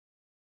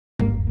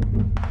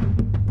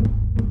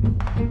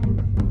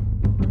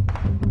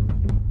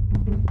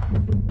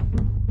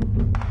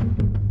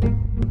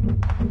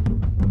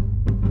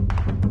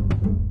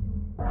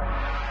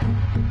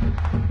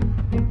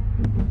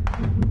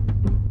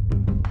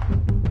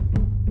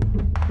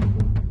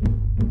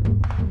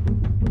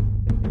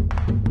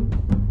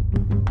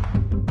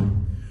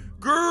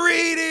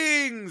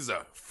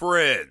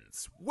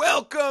friends,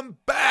 welcome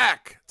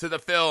back to the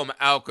Film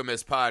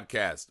Alchemist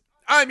podcast.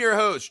 I'm your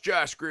host,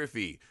 Josh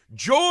Griffey,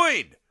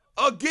 joined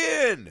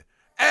again,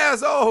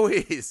 as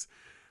always,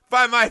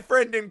 by my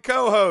friend and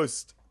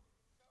co-host,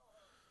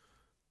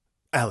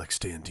 Alex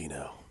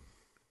Dandino.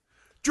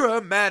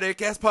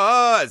 Dramatic as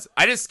pause.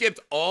 I just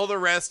skipped all the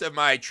rest of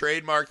my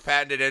trademarked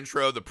patented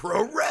intro, the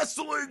pro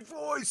wrestling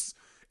voice,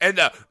 and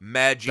the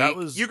magic.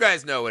 You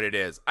guys know what it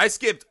is. I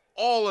skipped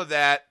all of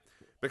that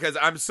because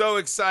I'm so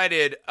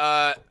excited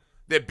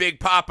that Big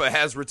Papa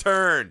has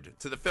returned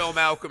to the Film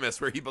Alchemist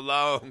where he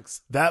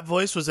belongs. That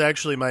voice was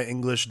actually my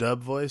English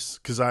dub voice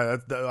because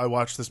I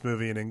watched this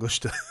movie in English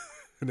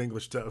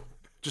dub,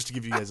 just to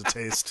give you guys a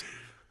taste.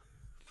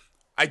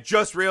 I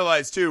just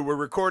realized, too, we're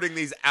recording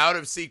these out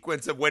of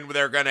sequence of when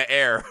they're going to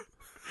air.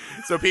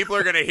 So people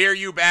are going to hear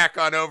you back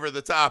on Over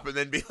the Top and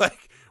then be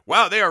like,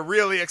 wow, they are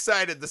really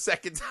excited the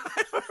second time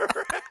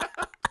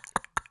around.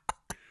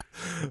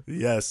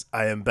 Yes,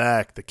 I am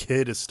back. The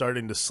kid is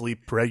starting to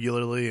sleep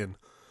regularly, and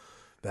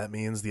that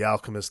means the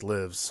alchemist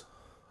lives.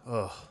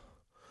 Ugh.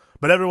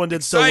 But everyone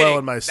did so well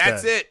in my stead.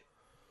 That's it.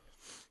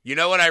 You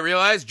know what I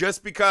realized?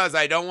 Just because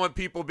I don't want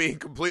people being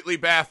completely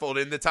baffled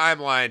in the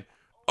timeline,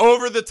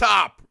 Over the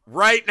Top,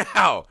 right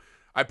now.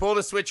 I pulled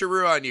a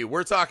switcheroo on you.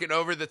 We're talking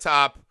Over the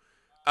Top.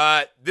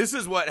 This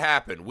is what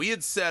happened. We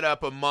had set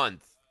up a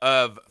month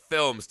of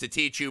films to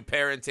teach you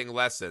parenting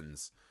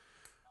lessons.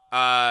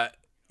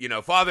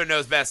 Father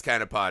knows best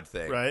kind of pod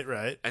thing.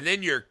 Right. And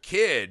then your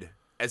kid,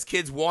 as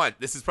kids want,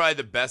 this is probably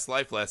the best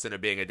life lesson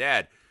of being a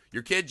dad.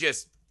 Your kid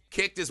just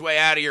kicked his way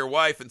out of your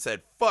wife and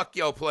said, fuck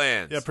your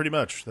plans. Yeah, pretty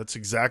much. That's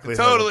exactly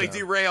how totally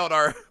derailed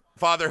our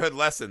fatherhood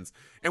lessons.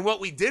 And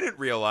what we didn't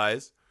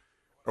realize,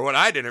 or what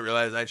I didn't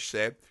realize, I should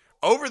say,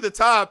 Over the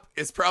Top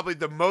is probably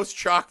the most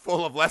chock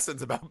full of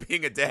lessons about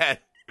being a dad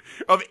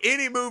of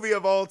any movie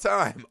of all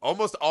time.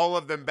 Almost all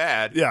of them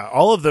bad. Yeah,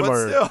 all of them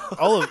are. Still.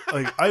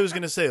 I was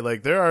going to say,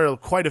 there are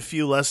quite a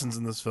few lessons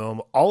in this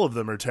film. All of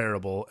them are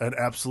terrible, and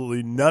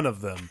absolutely none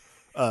of them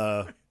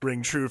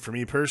ring true for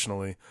me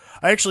personally.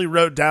 I actually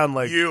wrote down,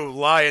 you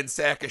lying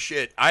sack of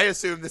shit. I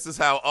assume this is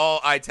how all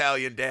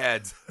Italian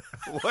dads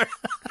work.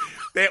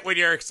 When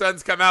your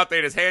sons come out,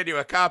 they just hand you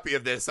a copy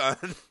of this on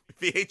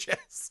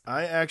VHS.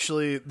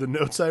 The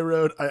notes I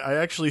wrote, I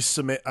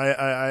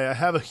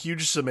have a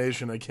huge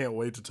summation I can't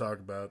wait to talk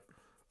about.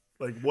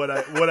 What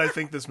I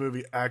think this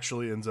movie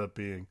actually ends up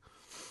being.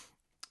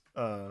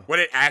 What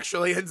it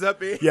actually ends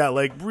up being? Yeah,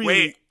 really.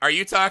 Wait, are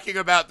you talking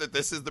about that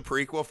this is the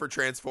prequel for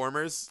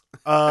Transformers?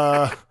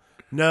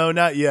 No,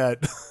 not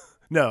yet.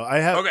 No, I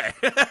have. Okay.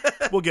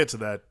 We'll get to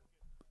that.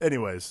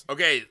 Anyways.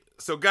 Okay,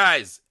 so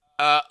guys,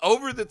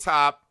 Over the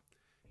Top,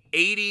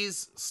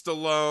 80s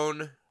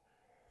Stallone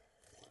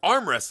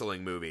arm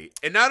wrestling movie.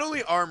 And not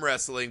only arm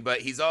wrestling,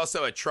 but he's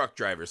also a truck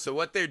driver. So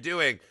what they're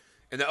doing,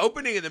 in the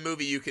opening of the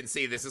movie, you can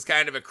see this is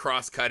kind of a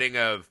cross-cutting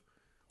of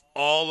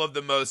all of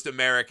the most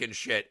American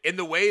shit. In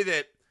the way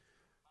that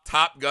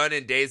Top Gun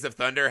and Days of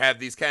Thunder have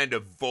these kind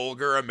of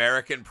vulgar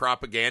American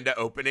propaganda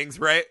openings,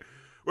 right?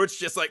 Where it's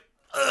just like,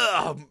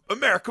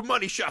 America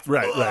money shots,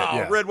 right,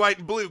 yeah. Red, white,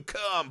 and blue,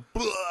 come,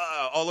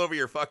 all over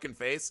your fucking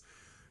face.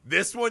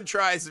 This one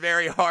tries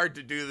very hard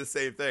to do the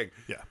same thing.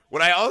 Yeah.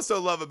 What I also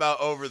love about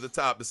Over the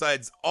Top,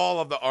 besides all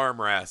of the arm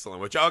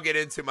wrestling, which I'll get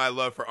into my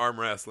love for arm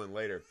wrestling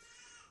later,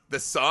 the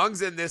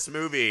songs in this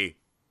movie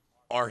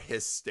are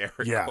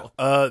hysterical.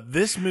 Yeah.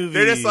 This movie...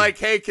 They're just like,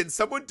 hey, can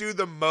someone do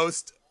the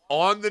most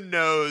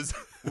on-the-nose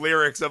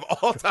lyrics of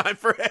all time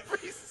for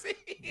every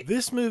scene?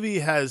 This movie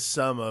has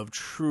some of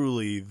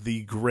truly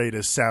the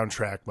greatest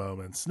soundtrack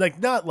moments.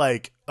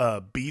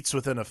 Not beats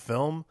within a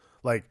film,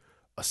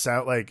 a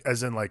sound,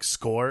 as in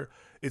score.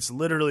 It's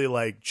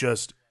literally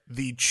just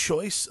the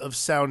choice of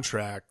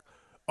soundtrack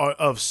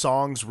of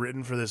songs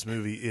written for this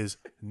movie is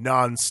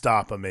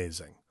nonstop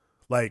amazing.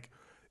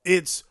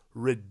 It's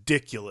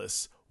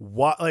ridiculous.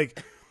 What,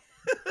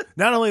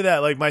 not only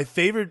that, my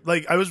favorite,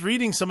 I was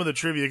reading some of the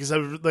trivia because I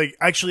was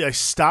I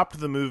stopped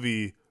the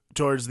movie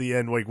towards the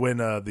end, when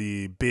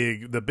the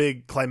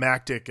big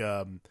climactic,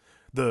 the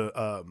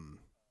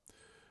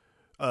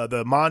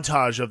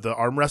montage of the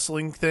arm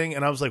wrestling thing,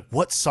 and I was like,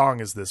 what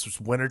song is this? It's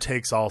Winner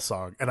Takes All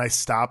song. And I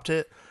stopped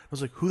it. I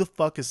was like, who the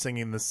fuck is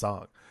singing this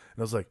song? And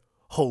I was like,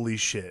 holy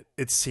shit,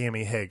 it's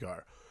Sammy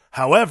Hagar.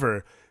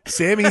 However,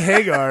 Sammy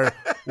Hagar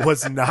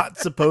was not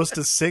supposed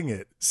to sing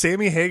it.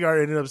 Sammy Hagar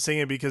ended up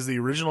singing it because the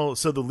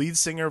lead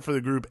singer for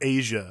the group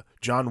Asia,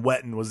 John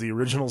Wetton, was the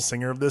original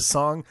singer of this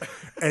song.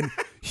 And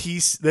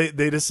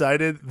they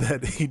decided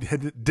that he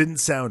didn't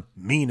sound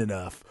mean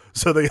enough.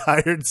 So they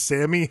hired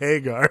Sammy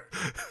Hagar.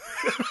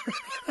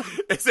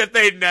 Except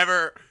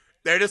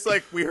they're just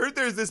like, we heard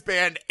there's this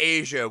band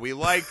Asia. We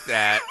like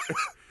that.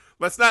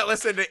 Let's not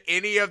listen to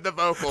any of the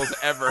vocals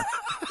ever.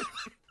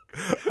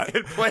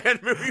 And plan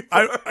moving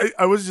forward.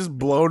 I was just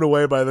blown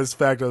away by this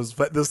fact.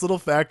 This little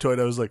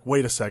factoid. I was like,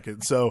 wait a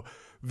second. So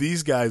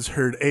these guys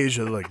heard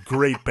Asia,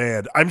 great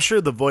band. I'm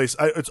sure the voice,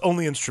 it's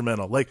only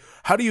instrumental.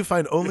 How do you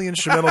find only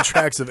instrumental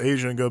tracks of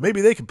Asia and go, maybe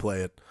they can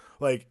play it?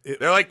 Like,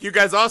 They're like, you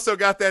guys also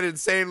got that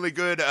insanely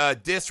good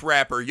diss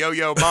rapper, Yo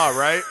Yo Ma,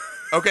 right?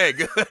 Okay,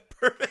 good.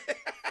 Perfect.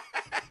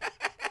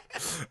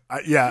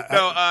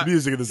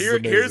 Music of this is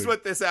amazing. Here's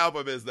what this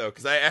album is, though,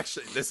 because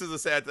this is a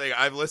sad thing.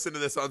 I've listened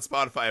to this on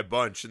Spotify a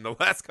bunch in the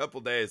last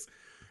couple days.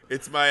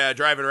 It's my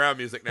driving around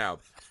music now.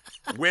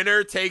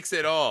 Winner Takes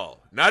It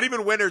All. Not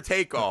even Winner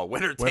Take All.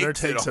 Winner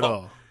takes it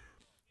all.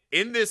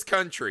 In this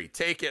country,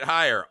 take it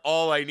higher.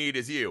 All I need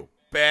is you.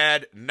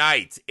 Bad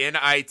Night.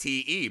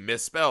 Nite.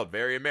 Misspelled.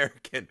 Very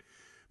American.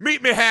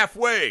 Meet me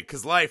halfway,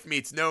 because life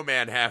meets no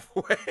man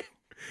halfway.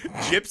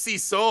 Gypsy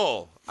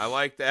Soul. I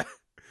like that.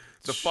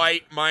 The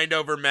Fight, Mind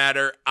Over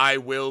Matter, I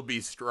Will Be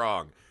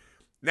Strong.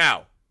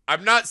 Now,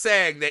 I'm not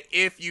saying that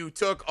if you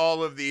took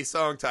all of these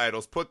song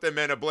titles, put them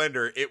in a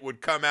blender, it would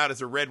come out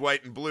as a red,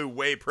 white, and blue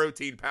whey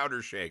protein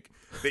powder shake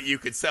that you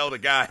could sell to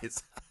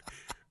guys.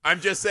 I'm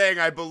just saying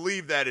I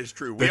believe that is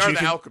true. We are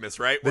the alchemists,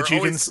 right? We're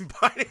always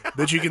combining.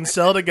 That you can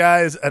sell to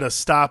guys at a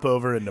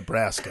stopover in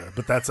Nebraska,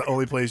 but that's the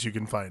only place you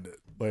can find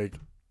it.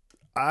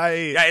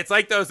 Yeah, it's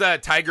like those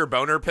Tiger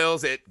Boner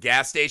pills at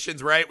gas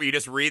stations, right? Where you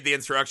just read the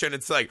instruction.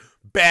 It's like,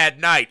 Bad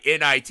Night,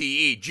 Nite,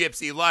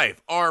 Gypsy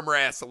Life, arm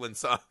wrestling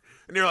song.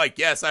 And you're like,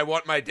 yes, I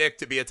want my dick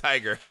to be a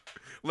tiger.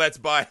 Let's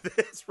buy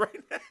this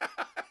right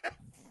now.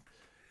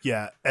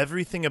 Yeah,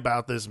 everything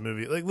about this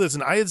movie. Like,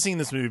 listen, I had seen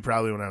this movie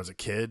probably when I was a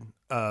kid.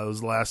 It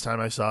was the last time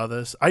I saw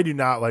this. I do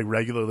not,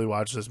 regularly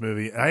watch this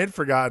movie. And I had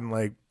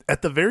forgotten,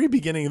 at the very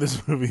beginning of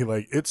this movie,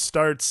 it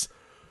starts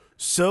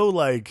so,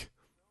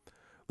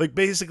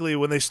 basically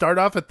when they start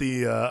off at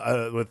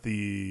the with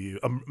the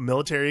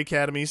military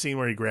academy scene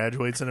where he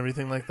graduates and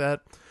everything like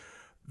that.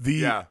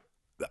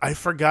 I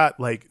forgot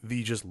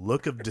the just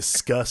look of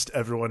disgust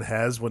everyone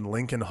has when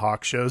Lincoln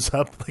Hawk shows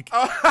up.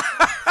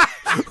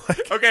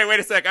 Okay, wait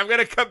a sec. I'm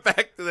gonna come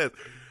back to this.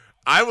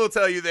 I will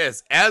tell you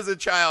this: as a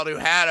child who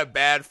had a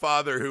bad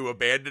father who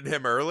abandoned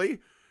him early,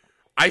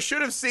 I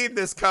should have seen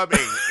this coming,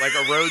 like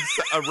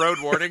a road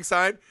warning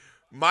sign.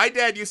 My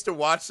dad used to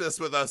watch this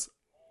with us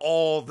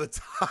all the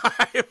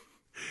time.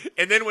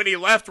 And then when he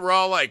left, we're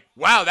all like,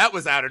 wow, that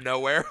was out of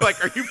nowhere.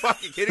 Like, are you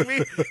fucking kidding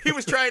me? He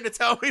was trying to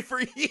tell me for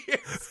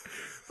years.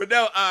 But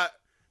no,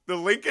 the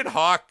Lincoln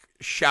Hawk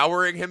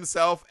showering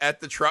himself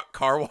at the truck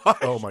car wash.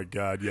 Oh, my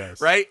God,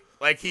 yes. Right?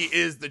 Like, he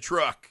is the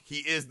truck. He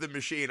is the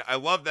machine. I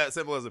love that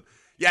symbolism.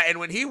 Yeah, and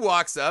when he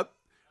walks up,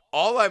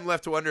 all I'm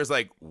left to wonder is,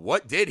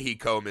 what did he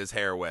comb his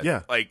hair with?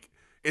 Yeah.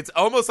 It's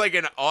almost like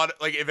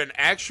if an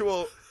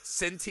actual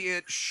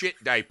sentient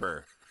shit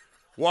diaper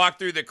walk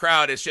through the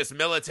crowd, it's just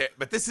military.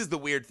 But this is the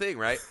weird thing,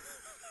 right?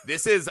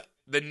 This is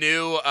the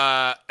new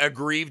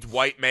aggrieved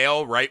white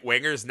male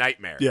right-winger's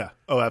nightmare. Yeah.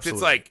 Oh,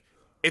 absolutely.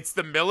 It's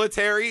the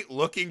military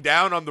looking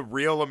down on the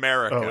real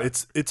America. Oh,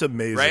 it's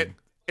amazing. Right?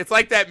 It's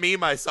like that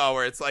meme I saw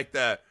where it's like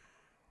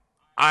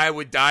I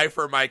would die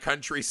for my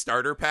country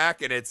starter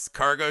pack, and it's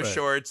cargo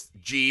shorts,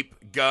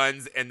 Jeep,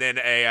 guns, and then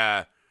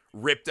a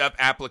ripped up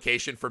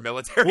application for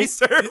military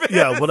service.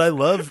 Yeah, what I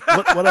love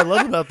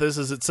about this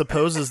is it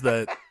supposes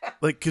that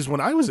because when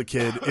I was a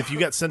kid, if you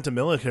got sent to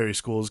military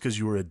schools because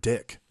you were a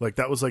dick,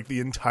 that was the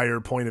entire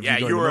point of you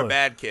going you were to a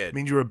bad kid. I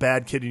mean, you were a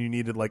bad kid and you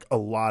needed a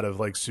lot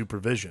of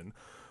supervision.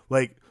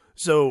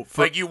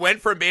 You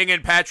went from being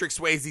in Patrick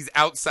Swayze's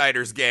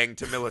Outsiders gang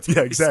to military.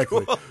 Yeah,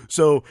 exactly. School.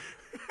 So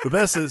the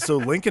best is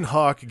Lincoln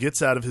Hawk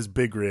gets out of his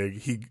big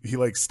rig. He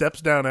steps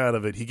down out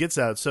of it. He gets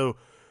out. So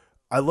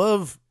I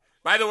love.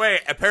 By the way,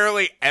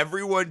 apparently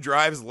everyone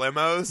drives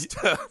limos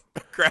to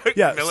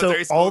so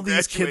military school. All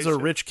these kids are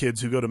rich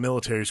kids who go to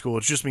military school.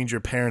 It just means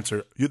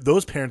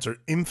those parents are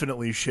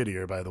infinitely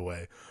shittier, by the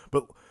way.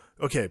 But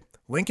okay,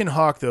 Lincoln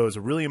Hawk though is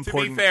a really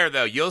important. To be fair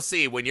though, you'll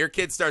see when your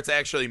kid starts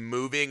actually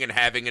moving and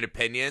having an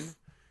opinion,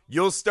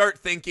 you'll start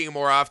thinking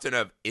more often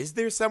of, is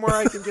there somewhere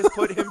I can just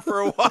put him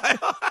for a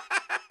while?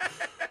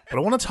 But I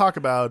want to talk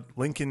about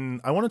Lincoln.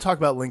 I want to talk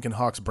about Lincoln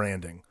Hawk's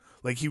branding.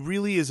 He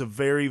really is a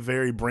very,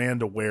 very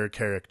brand-aware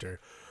character.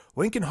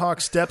 Lincoln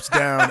Hawk steps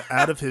down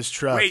out of his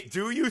truck. Wait,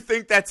 do you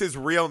think that's his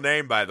real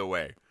name, by the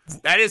way?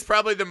 That is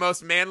probably the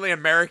most manly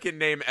American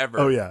name ever.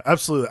 Oh, yeah,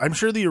 absolutely. I'm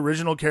sure the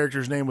original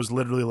character's name was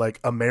literally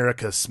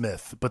America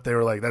Smith, but they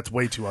were like, that's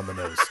way too on the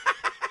nose.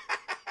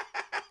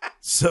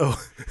 So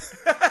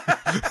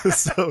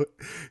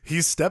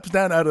he steps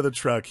down out of the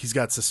truck. He's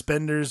got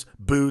suspenders,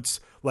 boots,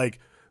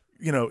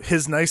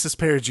 his nicest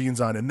pair of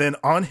jeans on. And then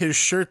on his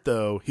shirt,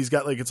 though, he's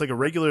got it's a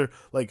regular,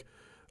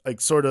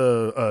 sort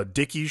of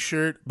Dickies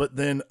shirt. But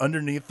then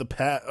underneath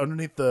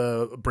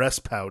the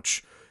breast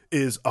pouch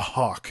is a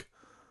hawk.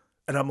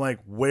 And I'm like,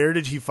 where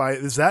did he find,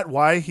 is that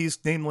why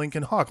he's named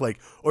Lincoln Hawk?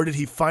 Or did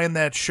he find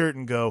that shirt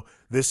and go,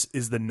 this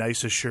is the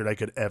nicest shirt I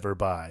could ever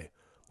buy?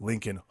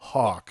 Lincoln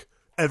Hawk.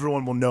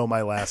 Everyone will know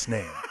my last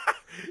name.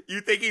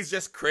 You think he's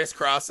just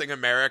crisscrossing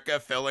America,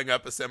 filling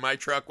up a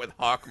semi-truck with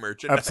Hawk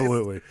merchandise?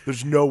 Absolutely.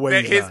 There's no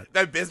way he's not.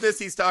 The business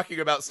he's talking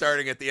about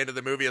starting at the end of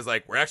the movie is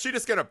we're actually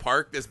just going to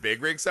park this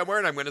big rig somewhere,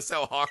 and I'm going to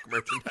sell Hawk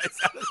merchandise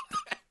out of the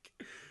back.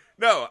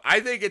 No, I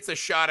think it's a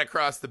shot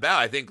across the bow.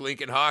 I think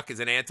Lincoln Hawk is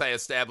an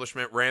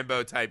anti-establishment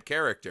Rambo-type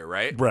character,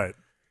 right? Right.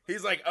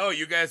 He's like, oh,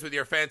 you guys with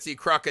your fancy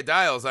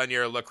crocodiles on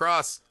your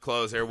lacrosse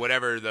clothes or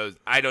whatever those.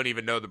 I don't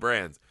even know the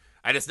brands.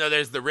 I just know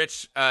there's the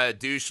rich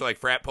douche like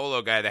frat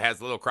polo guy that has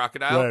the little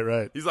crocodile.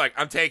 Right. He's like,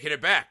 I'm taking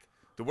it back.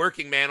 The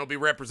working man will be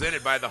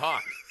represented by the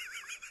hawk.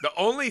 The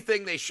only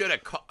thing they should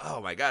have called, oh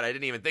my God, I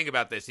didn't even think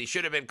about this. He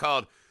should have been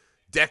called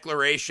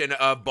Declaration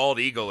of Bald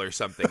Eagle or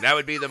something. That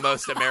would be the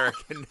most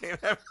American name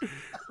ever,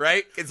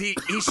 right? Because he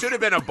should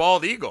have been a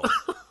bald eagle.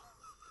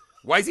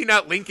 Why is he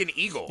not Lincoln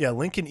Eagle? Yeah,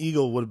 Lincoln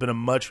Eagle would have been a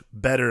much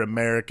better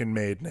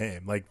American-made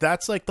name. Like,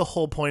 that's like the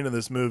whole point of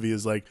this movie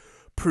is like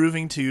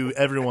proving to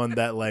everyone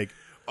that like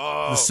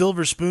the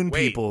silver spoon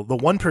people, the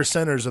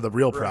 1%ers are the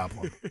real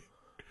problem.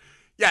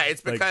 Yeah,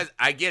 it's because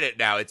I get it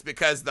now. It's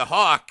because the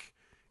hawk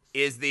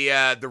is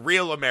the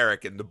real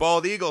American. The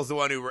bald eagle's the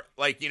one who,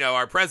 like, you know,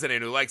 our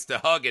president who likes to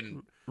hug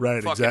and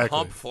fucking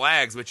hump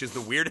flags, which is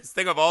the weirdest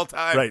thing of all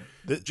time. Right.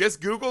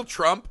 Just Google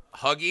Trump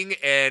hugging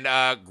and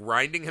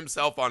grinding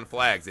himself on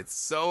flags. It's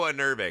so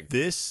unnerving.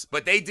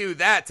 But they do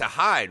that to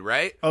hide,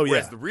 right? Oh, yeah.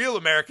 Whereas the real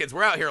Americans,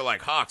 we're out here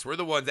like hawks. We're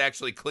the ones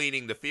actually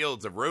cleaning the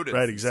fields of rodents.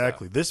 Right,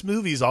 exactly. This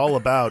movie's all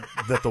about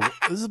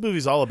this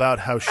movie's all about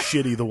how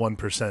shitty the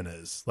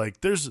 1% is. Like,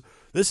 this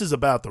is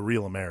about the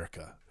real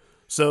America.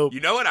 So you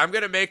know what? I'm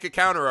going to make a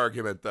counter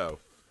argument, though.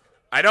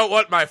 I don't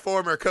want my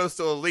former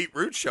coastal elite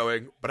roots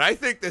showing, but I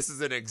think this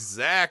is an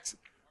exact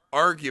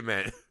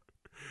argument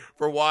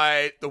for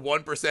why the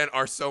 1%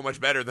 are so much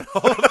better than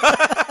all of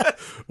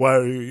us. Why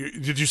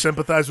did you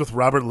sympathize with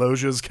Robert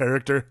Loggia's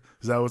character?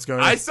 Is that what's going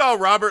on? I saw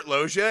Robert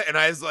Loggia, and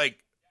I was like,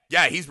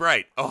 yeah, he's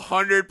right.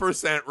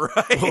 100%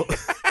 right. Well,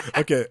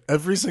 okay,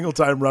 every single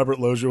time Robert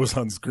Loggia was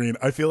on screen,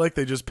 I feel like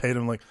they just paid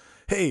him like,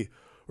 hey,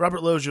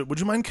 Robert Loggia, would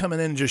you mind coming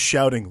in and just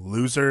shouting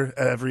loser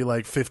every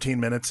like 15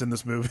 minutes in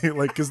this movie?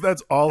 Like, because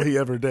that's all he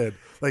ever did.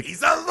 Like,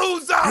 he's a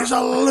loser. He's a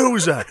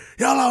loser.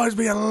 He'll always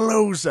be a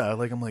loser.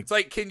 Like, I'm like, it's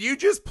like, can you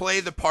just play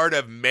the part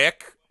of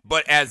Mick,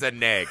 but as a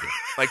neg?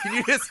 Like, can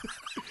you just,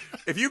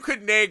 if you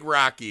could neg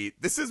Rocky,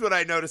 this is what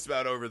I noticed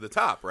about Over the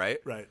Top, right?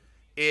 Right.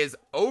 Is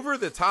Over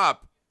the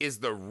Top is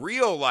the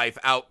real life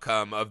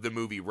outcome of the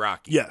movie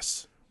Rocky.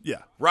 Yes.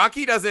 Yeah.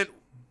 Rocky doesn't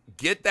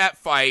get that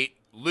fight,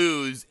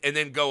 lose, and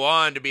then go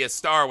on to be a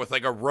star with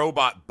like a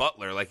robot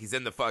butler like he's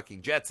in the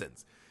fucking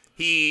Jetsons.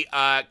 He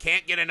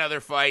can't get another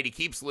fight. He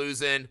keeps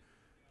losing.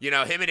 You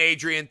know, him and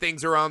Adrian,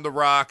 things are on the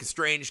rock. A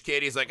strange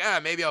kid. He's like,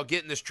 maybe I'll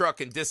get in this truck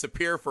and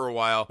disappear for a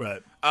while.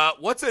 Right.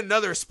 What's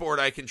another sport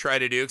I can try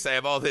to do? Because I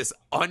have all this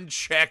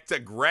unchecked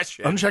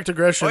aggression. And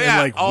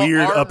like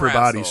weird upper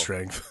body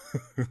strength.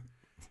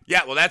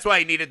 Yeah, well, that's why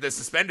he needed the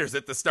suspenders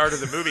at the start of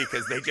the movie,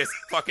 because they just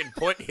fucking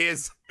put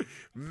his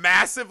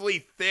massively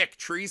thick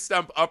tree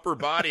stump upper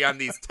body on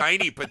these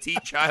tiny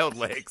petite child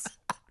legs.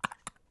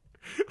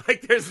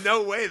 Like, there's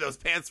no way those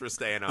pants were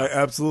staying on. I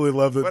absolutely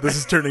love that this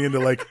is turning into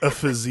like a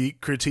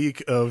physique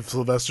critique of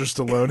Sylvester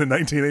Stallone in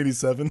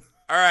 1987.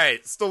 All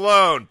right,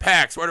 Stallone,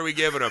 Pax, what are we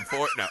giving him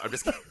for? No, I'm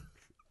just kidding.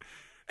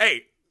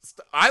 Hey,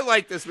 I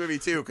like this movie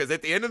too, because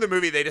at the end of the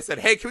movie they just said,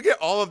 hey, can we get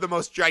all of the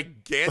most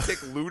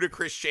gigantic,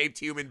 ludicrous shaped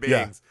human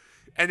beings?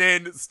 And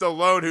then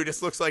Stallone, who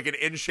just looks like an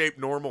in-shape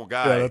normal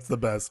guy. Yeah, that's the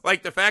best.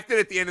 Like, the fact that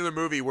at the end of the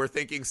movie we're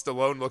thinking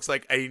Stallone looks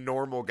like a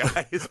normal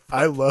guy is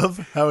I love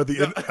how at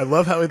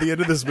the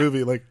end of this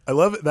movie, like, I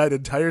love that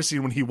entire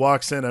scene when he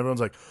walks in, everyone's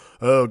like,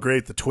 oh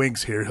great, the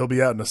twink's here, he'll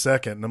be out in a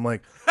second. And I'm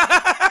like,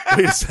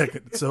 wait a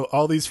second, so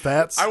all these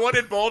fats? I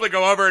wanted Bull to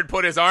go over and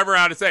put his arm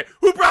around and say,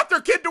 who brought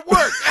their kid to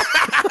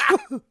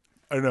work?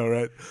 I know,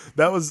 right?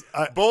 That was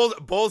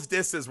Bull's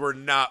disses were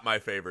not my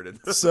favorite in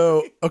this.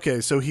 So okay,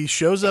 so he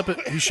shows up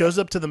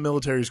to the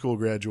military school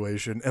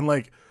graduation, and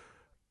like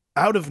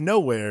out of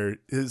nowhere,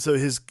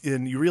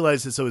 you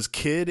realize that his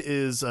kid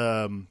is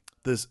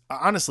this.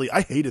 Honestly, I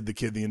hated the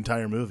kid the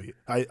entire movie.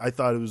 I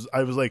was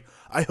like,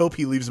 I hope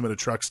he leaves him at a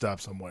truck stop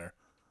somewhere.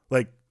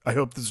 Like, I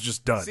hope this is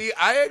just done. See,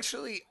 I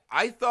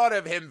thought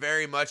of him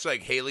very much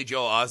like Haley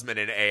Joel Osment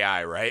in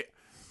AI, right?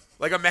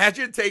 Like,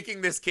 imagine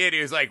taking this kid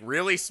who's like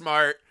really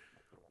smart,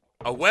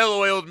 a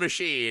well-oiled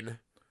machine,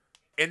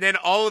 and then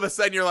all of a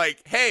sudden you're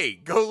like, hey,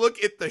 go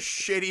look at the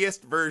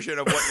shittiest version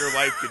of what your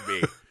life could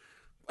be.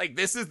 Like,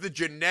 this is the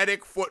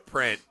genetic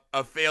footprint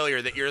of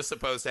failure that you're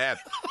supposed to have.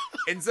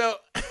 And so,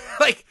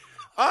 like,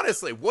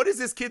 honestly, what is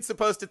this kid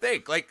supposed to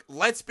think? Like,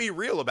 let's be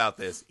real about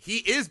this. He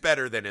is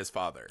better than his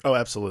father. Oh,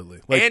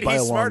 absolutely. Like, and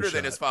he's smarter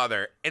than his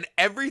father. And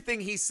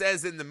everything he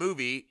says in the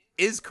movie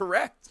is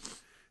correct.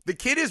 The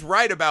kid is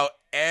right about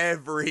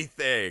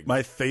everything.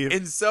 My favorite.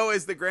 And so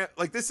is the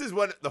like, this is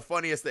the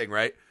funniest thing,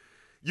 right?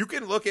 You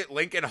can look at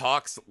Lincoln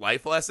Hawk's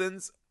life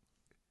lessons.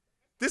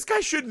 This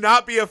guy should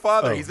not be a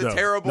father. He's a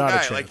terrible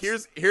guy. Like,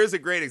 here's a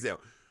great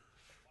example.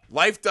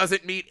 Life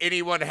doesn't meet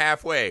anyone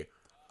halfway.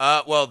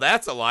 Well,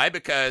 that's a lie,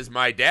 because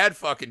my dad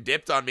fucking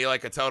dipped on me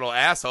like a total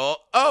asshole.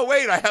 Oh,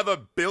 wait, I have a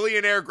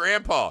billionaire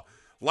grandpa.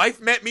 Life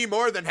met me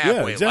more than halfway.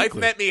 Yeah, exactly. Life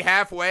met me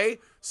halfway,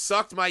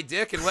 sucked my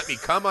dick, and let me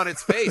come on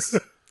its face.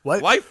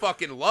 Life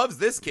fucking loves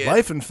this kid.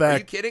 Life, in fact, are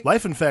you kidding?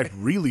 Life, in fact,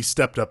 really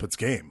stepped up its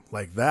game.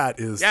 Like, that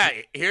is... Yeah,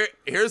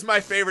 here's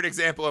my favorite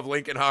example of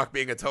Lincoln Hawk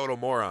being a total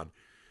moron.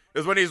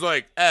 is when he's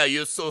like, "Hey,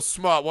 you're so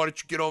smart. Why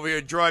don't you get over here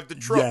and drive the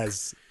truck?"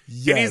 Yes.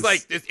 And he's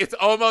like, it's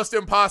almost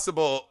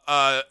impossible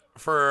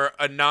for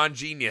a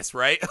non-genius,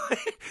 right?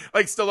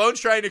 Like Stallone's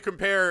trying to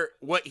compare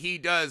what he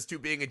does to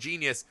being a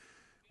genius.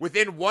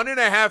 Within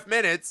 1.5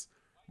 minutes,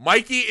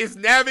 Mikey is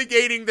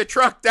navigating the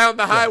truck down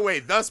the highway,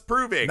 thus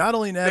proving not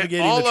only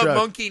navigating that all the truck, a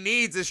monkey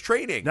needs is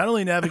training. Not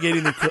only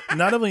navigating the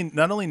not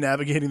only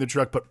navigating the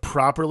truck, but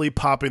properly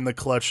popping the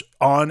clutch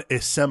on a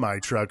semi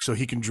truck so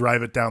he can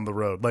drive it down the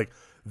road. Like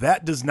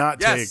that does not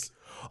take.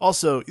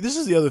 Also, this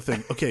is the other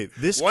thing. Okay,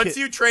 once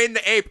you train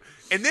the ape,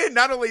 and then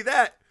not only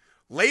that,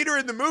 later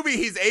in the movie,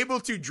 he's able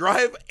to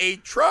drive a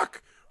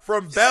truck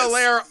from Bel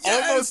Air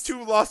almost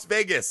to Las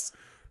Vegas.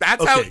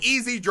 That's how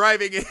easy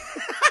driving is.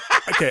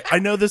 Okay, I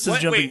know this is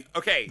jumping. Wait,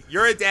 okay,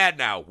 you're a dad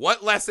now.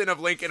 What lesson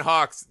of Lincoln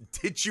Hawks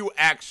did you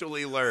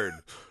actually learn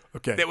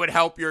that would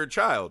help your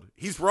child?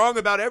 He's wrong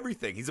about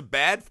everything. He's a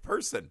bad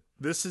person.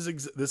 This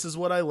is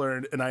what I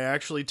learned, and I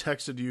actually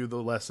texted you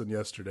the lesson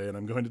yesterday, and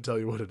I'm going to tell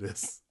you what it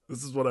is.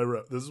 This is what I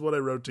wrote. This is what I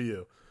wrote to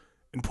you.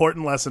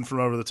 Important lesson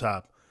from Over the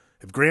Top.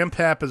 If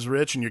Grandpap is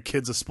rich and your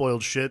kid's a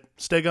spoiled shit,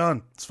 stay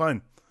gone. It's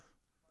fine.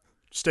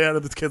 Stay out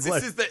of the kid's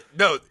life.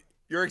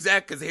 You're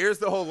exact, because here's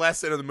the whole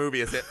lesson of the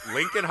movie is that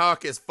Lincoln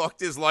Hawk has fucked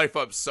his life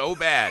up so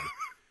bad.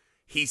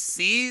 He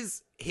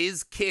sees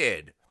his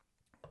kid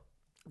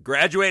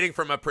graduating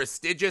from a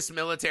prestigious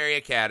military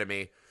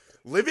academy,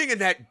 living in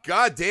that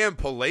goddamn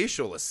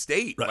palatial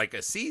estate like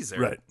a Caesar.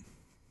 Right.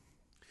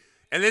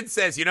 And then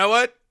says, you know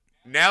what?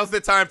 Now's the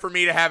time for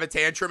me to have a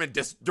tantrum and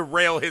just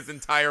derail his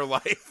entire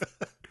life.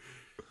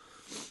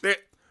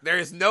 There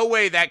is no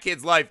way that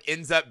kid's life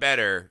ends up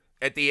better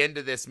at the end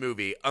of this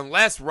movie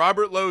unless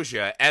Robert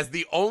Loggia, as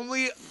the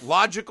only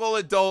logical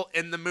adult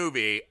in the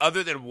movie,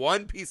 other than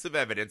one piece of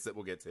evidence that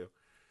we'll get to,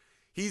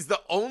 he's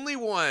the only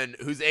one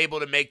who's able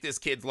to make this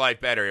kid's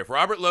life better. If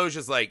Robert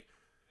Loggia's like,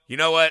 you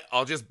know what,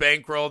 I'll just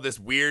bankroll this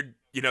weird,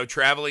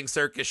 traveling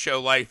circus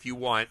show life you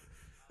want,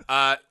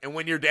 and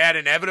when your dad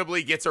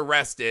inevitably gets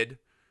arrested,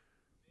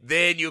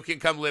 then you can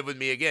come live with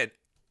me again.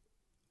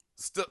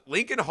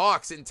 Lincoln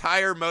Hawk's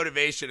entire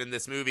motivation in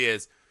this movie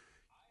is,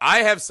 I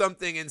have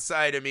something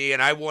inside of me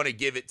and I want to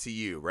give it to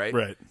you, right?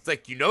 Right. It's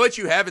like, you know what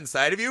you have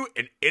inside of you?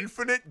 An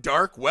infinite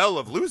dark well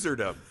of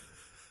loserdom.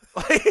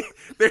 Like,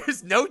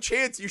 there's no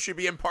chance you should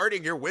be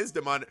imparting your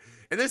wisdom on.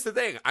 And this is the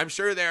thing. I'm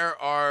sure there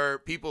are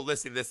people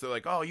listening to this. They're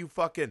like, oh, you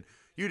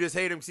just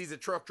hate him because he's a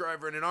truck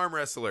driver and an arm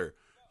wrestler.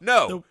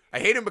 No, nope. I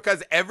hate him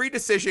because every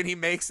decision he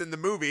makes in the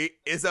movie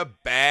is a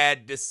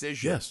bad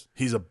decision. Yes,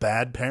 he's a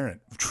bad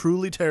parent.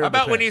 Truly terrible. How about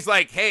parent. when he's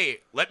like, hey,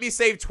 let me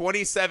save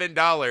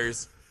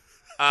 $27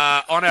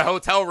 on a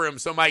hotel room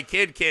so my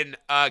kid can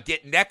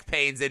get neck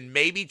pains and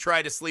maybe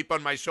try to sleep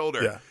on my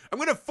shoulder. Yeah. I'm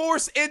going to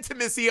force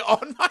intimacy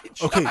on my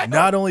child. Okay,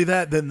 not only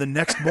that, then the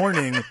next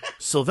morning,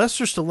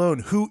 Sylvester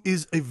Stallone, who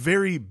is a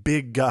very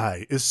big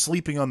guy, is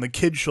sleeping on the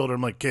kid's shoulder.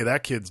 I'm like, okay,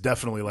 that kid's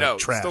definitely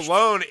trash.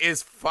 Stallone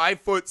is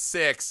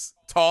 5'6",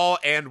 tall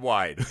and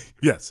wide.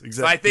 Yes, exactly.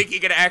 So I think he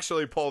can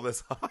actually pull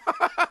this off.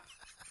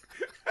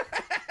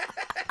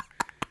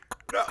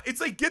 No,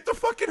 it's like, get the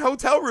fucking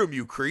hotel room,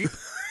 you creep.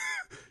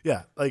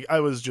 Yeah, like I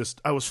was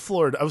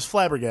floored. I was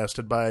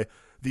flabbergasted by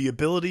the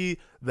ability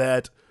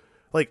that,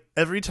 like,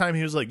 every time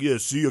he was like, yeah,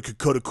 see, I could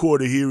cut a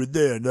corner here and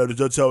there, and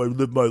that's how I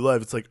live my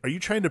life. It's like, are you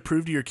trying to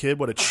prove to your kid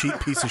what a cheap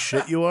piece of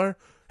shit you are?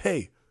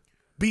 Hey,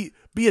 be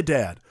a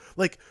dad.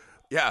 Like,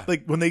 yeah,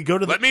 like when they go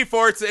to let me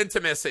force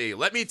intimacy.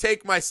 Let me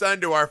take my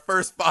son to our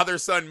first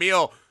father-son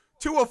meal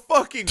to a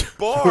fucking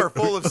bar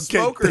full of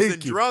smokers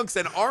and drunks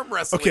and arm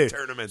wrestling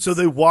tournaments. So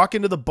they walk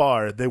into the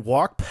bar. They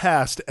walk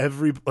past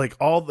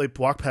they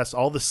walk past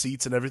all the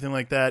seats and everything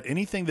like that.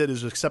 Anything that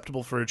is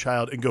acceptable for a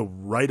child, and go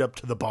right up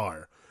to the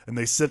bar. And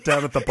they sit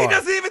down at the bar. He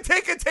doesn't even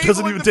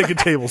take a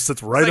table.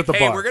 Sits right at the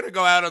bar. We're going to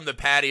go out on the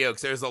patio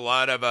because there's a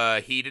lot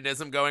of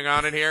hedonism going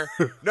on in here.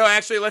 No,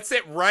 actually, let's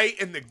sit right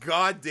in the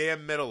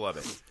goddamn middle of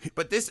it.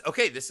 But this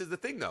is the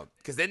thing, though.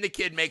 Because then the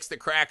kid makes the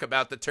crack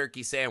about the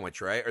turkey sandwich,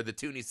 right? Or the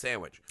toonie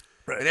sandwich.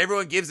 Right. And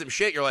everyone gives him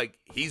shit. You're like,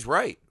 he's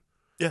right.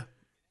 Yeah.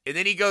 And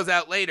then he goes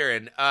out later,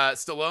 and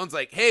Stallone's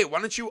like, hey, why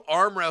don't you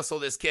arm wrestle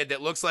this kid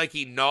that looks like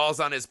he gnaws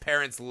on his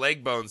parents'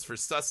 leg bones for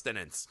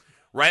sustenance?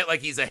 Right?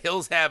 Like he's a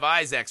Hills Have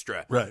Eyes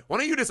extra. Right. Why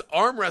don't you just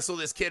arm wrestle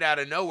this kid out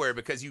of nowhere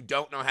because you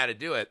don't know how to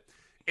do it?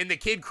 And the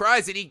kid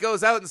cries, and he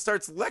goes out and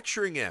starts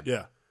lecturing him.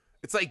 Yeah.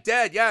 It's like,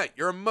 Dad, yeah,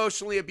 you're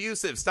emotionally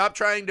abusive. Stop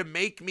trying to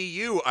make me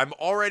you. I'm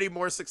already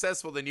more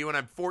successful than you, and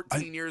I'm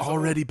 14 years old.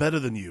 Already better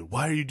than you.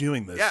 Why are you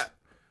doing this? Yeah.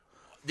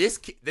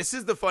 This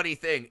is the funny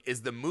thing,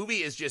 is the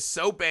movie is just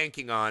so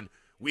banking on,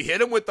 we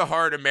hit him with the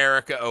Hard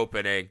America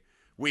opening.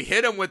 We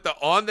hit them with the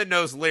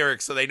on-the-nose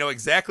lyrics so they know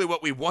exactly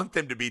what we want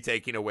them to be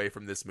taking away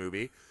from this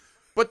movie.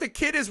 But the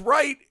kid is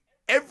right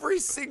every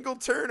single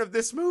turn of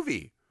this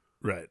movie.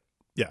 Right.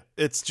 Yeah.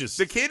 It's just...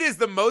 The kid is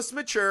the most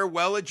mature,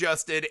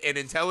 well-adjusted, and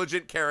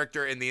intelligent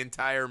character in the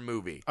entire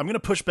movie. I'm going to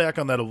push back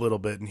on that a little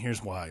bit, and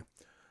here's why.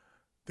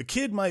 The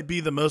kid might be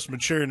the most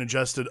mature and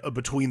adjusted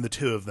between the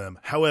two of them.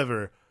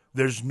 However,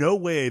 there's no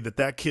way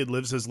that kid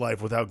lives his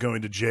life without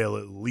going to jail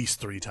at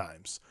least 3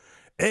 times.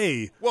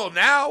 Well,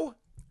 now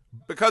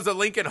because of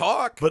Lincoln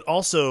Hawk. But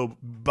also,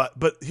 but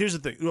here's the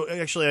thing. Well,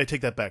 actually, I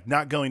take that back.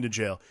 Not going to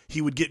jail.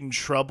 He would get in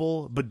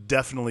trouble, but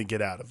definitely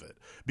get out of it.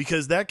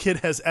 Because that kid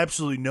has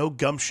absolutely no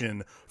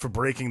gumption for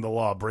breaking the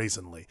law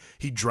brazenly.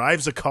 He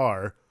drives a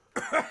car.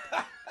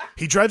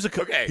 He drives a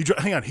car. Okay.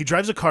 Hang on. He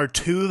drives a car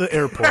to the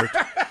airport.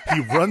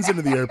 He runs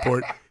into the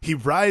airport. He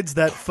rides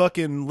that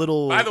fucking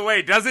little. By the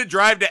way, doesn't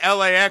drive to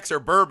LAX or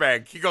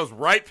Burbank. He goes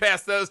right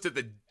past those to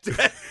the.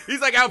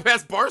 He's like out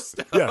past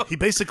Barstow. Yeah, he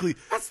basically.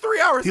 That's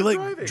 3 hours. He of like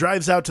driving.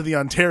 drives out to the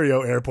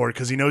Ontario airport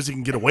because he knows he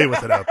can get away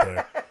with it out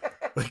there.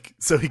 Like,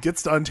 so he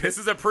gets to Ontario. This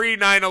is a pre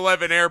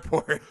 9/11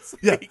 airport. So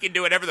Yeah. he can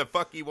do whatever the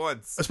fuck he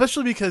wants.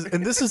 Especially because,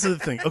 and this is the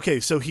thing. Okay,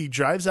 so he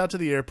drives out to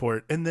the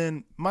airport, and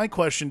then my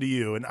question to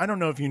you, and I don't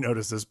know if you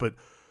noticed this, but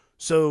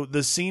so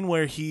the scene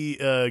where he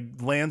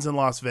lands in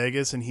Las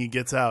Vegas and he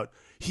gets out,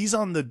 he's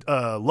on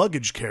the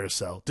luggage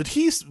carousel. Did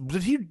he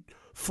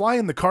fly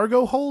in the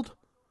cargo hold?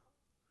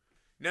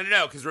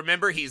 No. Because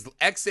remember, he's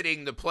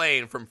exiting the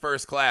plane from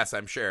first class.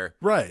 I'm sure.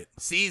 Right.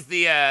 Sees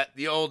the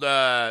old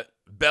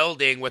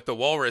Belding with the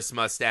walrus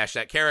mustache,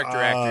 that character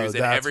actor who's in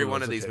that's every what it one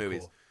was. of these Okay,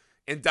 movies, cool.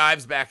 and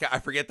dives back. I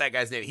forget that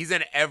guy's name. He's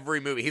in every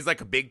movie. He's like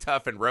a Big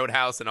Tough and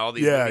Roadhouse and all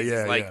these Yeah, movies. yeah,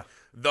 He's like yeah.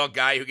 the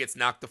guy who gets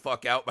knocked the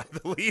fuck out by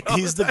the lead. all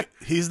He's time.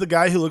 he's the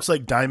guy who looks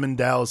like Diamond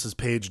Dallas's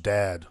Paige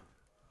dad.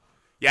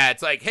 Yeah,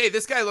 it's like, hey,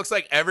 this guy looks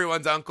like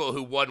everyone's uncle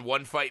who won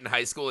one fight in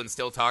high school and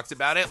still talks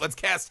about it. Let's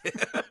cast him.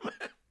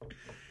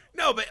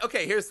 No, but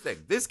okay, here's the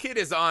thing. This kid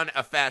is on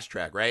a fast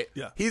track, right?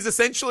 Yeah. He's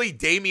essentially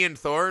Damien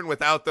Thorne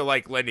without the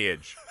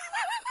lineage.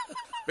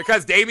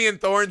 Because Damien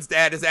Thorne's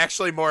dad is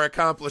actually more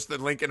accomplished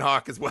than Lincoln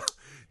Hawk as well.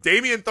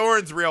 Damien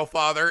Thorne's real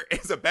father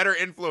is a better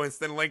influence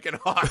than Lincoln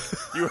Hawk.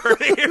 You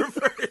heard it here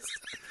first.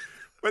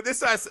 But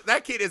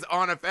that kid is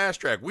on a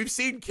fast track. We've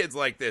seen kids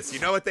like this. You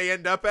know what they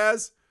end up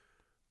as?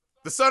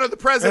 The son of the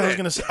president. I was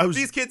gonna say- I was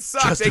These kids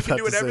suck. just They can about do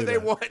to whatever say they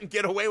that. want and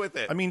get away with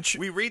it. I mean,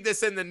 we read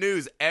this in the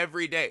news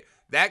every day.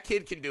 That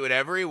kid can do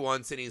whatever he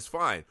wants and he's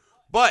fine.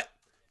 But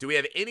do we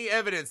have any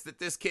evidence that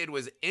this kid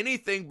was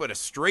anything but a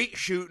straight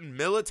shooting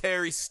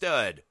military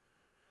stud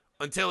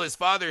until his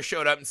father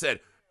showed up and said,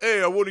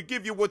 hey, I want to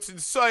give you what's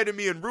inside of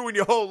me and ruin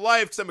your whole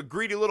life because I'm a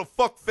greedy little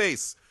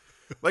fuckface.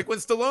 Like when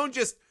Stallone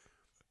just...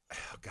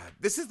 Oh, God,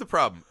 this is the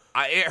problem.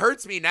 It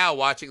hurts me now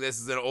watching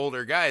this as an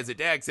older guy, as a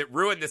dad, because it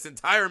ruined this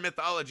entire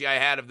mythology I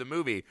had of the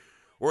movie,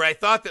 where I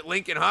thought that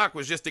Lincoln Hawk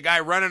was just a guy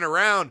running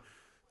around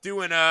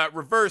doing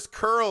reverse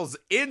curls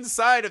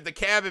inside of the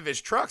cab of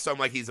his truck. So I'm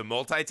like, he's a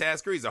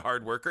multitasker, he's a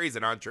hard worker, he's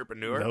an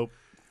entrepreneur. Nope.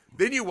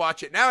 Then you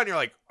watch it now and you're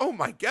like, oh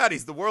my God,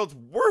 he's the world's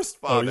worst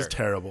father. Oh, he's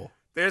terrible.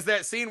 There's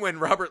that scene when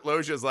Robert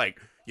Loggia's like,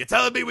 you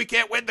telling me we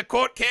can't win the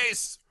court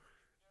case?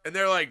 And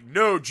they're like,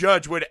 no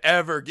judge would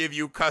ever give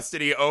you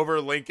custody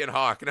over Lincoln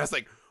Hawk. And I was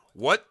like,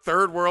 what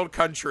third world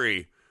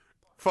country?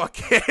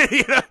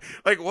 Fucking,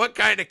 like what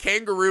kind of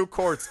kangaroo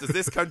courts does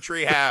this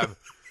country have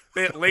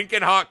that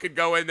Lincoln Hawk could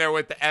go in there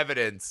with the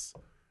evidence,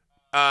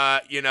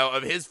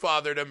 of his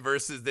fatherdom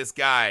versus this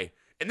guy?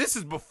 And this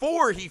is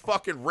before he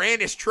fucking ran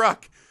his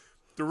truck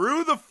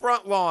through the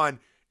front lawn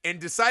and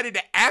decided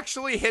to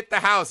actually hit the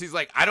house. He's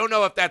like, I don't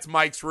know if that's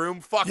Mike's room.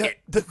 Fuck Yeah,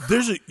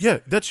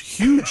 it. that's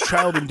huge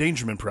child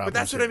endangerment problem. But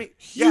that's what I mean.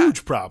 Huge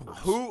Yeah. problem.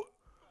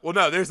 Well,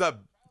 no, there's a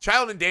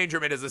child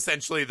endangerment is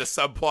essentially the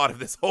subplot of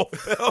this whole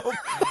film.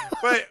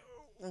 But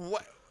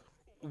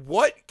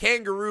what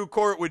kangaroo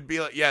court would be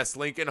like, yes,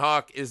 Lincoln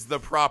Hawk is the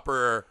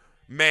proper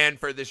man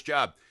for this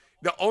job.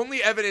 The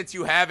only evidence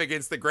you have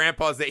against the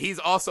grandpa is that he's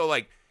also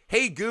like,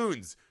 hey,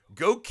 goons,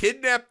 go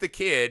kidnap the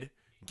kid,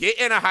 get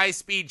in a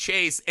high-speed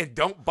chase, and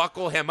don't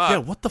buckle him up. Yeah,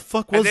 what the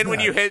fuck was And then that? when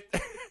you hit...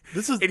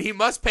 This is And he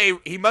must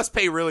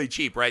pay really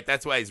cheap, right?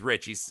 That's why he's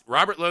rich.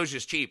 Robert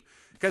Loggia's cheap.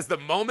 Because the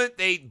moment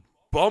they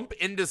bump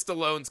into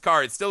Stallone's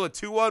car, it's still a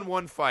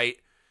 2-on-1 fight,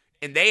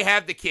 and they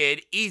have the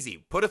kid,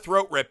 easy. Put a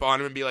throat rip on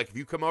him and be like, if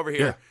you come over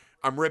here, Yeah.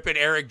 I'm ripping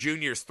Eric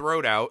Jr.'s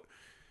throat out.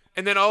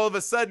 And then all of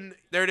a sudden,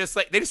 they're just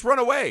like, they just run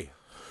away.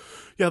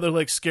 yeah, they're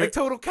like scared. Like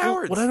total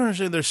cowards. What I don't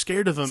understand, they're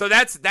scared of him. So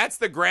that's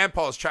the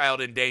grandpa's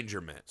child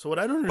endangerment. So what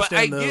I don't But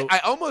understand I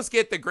almost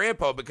get the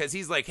grandpa because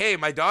he's like, hey,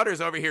 my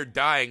daughter's over here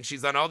dying.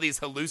 She's on all these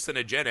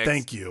hallucinogenics.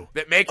 Thank you.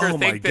 That make her Oh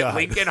my think that God.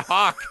 Lincoln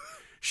Hawk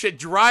should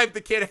drive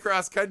the kid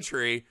across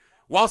country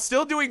while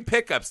still doing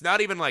pickups.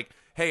 Not even like,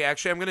 hey,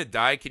 actually, I'm going to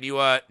die. Can you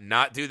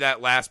not do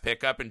that last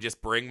pickup and just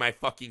bring my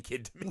fucking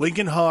kid to me?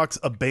 Lincoln Hawks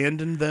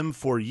abandoned them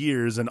for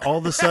years, and all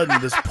of a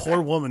sudden, this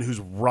poor woman who's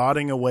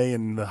rotting away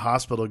in the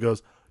hospital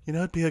goes, you know,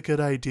 it'd be a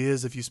good idea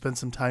is if you spend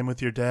some time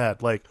with your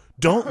dad. Like,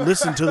 don't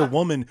listen to the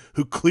woman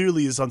who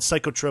clearly is on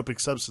psychotropic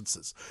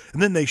substances.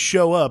 And then they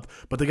show up,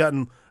 but they got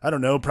in, I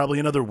don't know, probably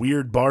another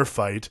weird bar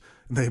fight,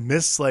 and they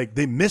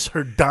miss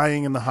her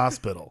dying in the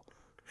hospital.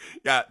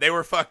 Yeah, they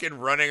were fucking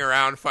running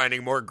around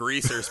finding more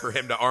greasers for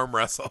him to arm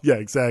wrestle. Yeah,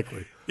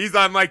 exactly. He's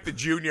on like the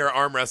junior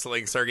arm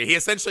wrestling circuit. He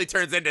essentially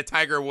turns into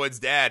Tiger Woods'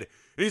 dad.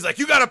 And he's like,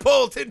 you got to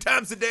pull 10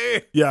 times a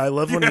day. Yeah, I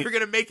love You're when never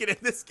going to make it in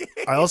this game.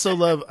 I also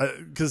love,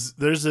 because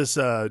there's this,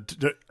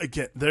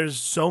 again, there's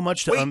so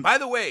much to... Wait, by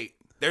the way,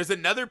 there's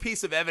another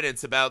piece of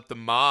evidence about the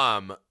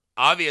mom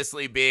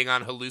obviously being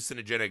on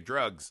hallucinogenic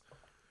drugs.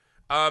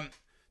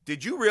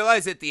 Did you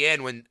realize at the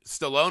end when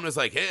Stallone was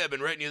like, hey, I've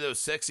been writing you those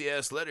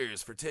sexy-ass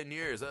letters for 10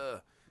 years.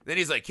 Then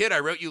he's like, kid, I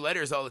wrote you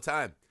letters all the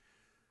time.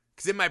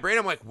 Because in my brain,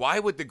 I'm like, why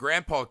would the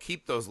grandpa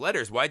keep those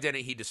letters? Why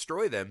didn't he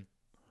destroy them?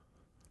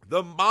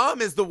 The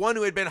mom is the one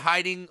who had been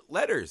hiding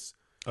letters.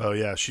 Oh,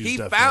 yeah, she's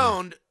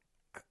definitely...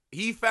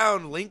 He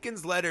found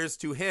Lincoln's letters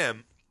to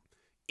him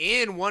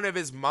in one of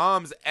his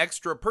mom's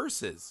extra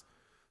purses.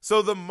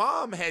 So the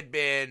mom had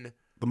been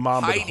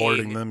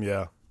hoarding them,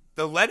 yeah.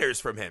 The letters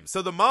from him.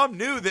 So the mom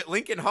knew that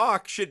Lincoln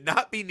Hawk should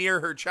not be near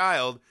her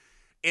child.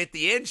 At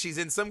the end, she's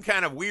in some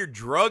kind of weird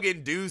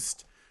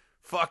drug-induced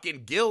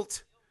fucking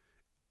guilt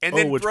and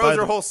then throws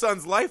her whole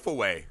son's life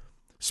away.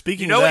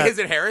 Speaking of that, what his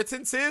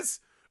inheritance is?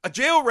 A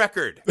jail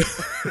record.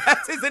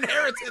 That's his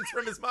inheritance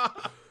from his mom.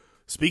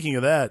 Speaking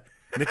of that,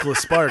 Nicholas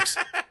Sparks.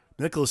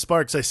 Nicholas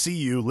Sparks, I see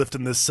you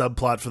lifting this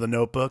subplot for The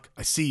Notebook.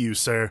 I see you,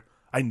 sir.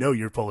 I know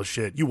you're full of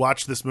shit. You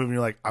watch this movie and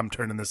you're like, I'm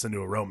turning this into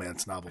a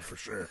romance novel for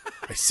sure.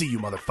 I see you,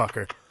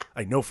 motherfucker.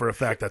 I know for a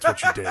fact that's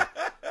what you did.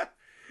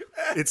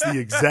 It's the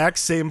exact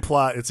same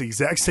plot. It's the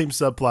exact same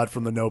subplot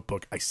from The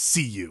Notebook. I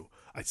see you.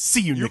 I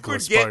see you,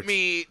 Nicholas Sparks. You could get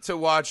me to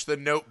watch The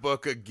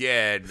Notebook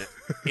again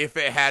if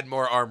it had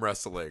more arm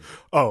wrestling.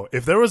 Oh,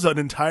 if there was an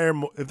entire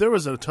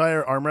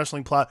arm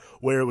wrestling plot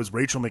where it was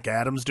Rachel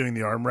McAdams doing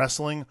the arm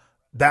wrestling,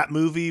 that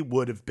movie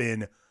would be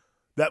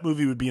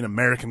an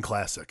American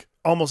classic.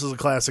 Almost as a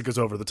classic as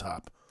Over the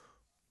Top.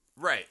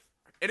 Right.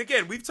 And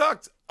again, we've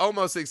talked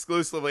almost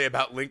exclusively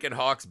about Lincoln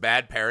Hawk's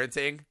bad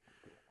parenting.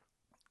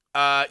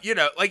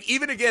 Like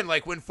even again,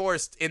 like when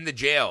forced in the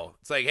jail,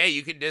 it's like, hey,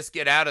 you can just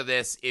get out of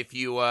this if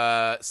you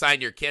sign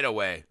your kid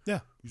away.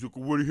 Yeah. He's like, I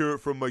want to hear it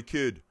from my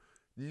kid.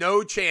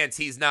 No chance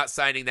he's not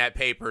signing that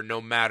paper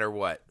no matter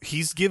what.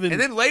 He's given...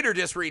 And then later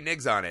just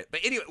reneges on it.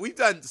 But anyway, we've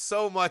done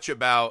so much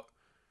about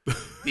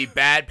the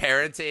bad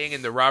parenting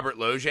and the Robert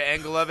Loggia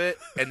angle of it,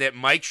 and that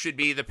Mike should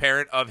be the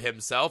parent of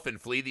himself and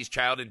flee these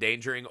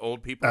child-endangering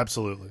old people.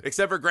 Absolutely.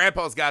 Except for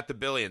Grandpa's got the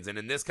billions, and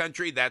in this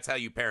country, that's how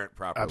you parent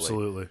properly.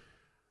 Absolutely.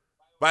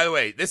 By the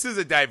way, this is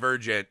a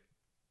divergent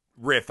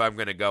riff I'm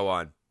going to go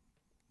on.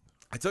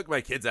 I took my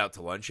kids out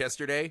to lunch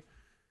yesterday,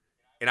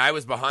 and I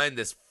was behind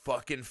this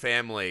fucking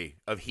family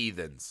of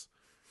heathens.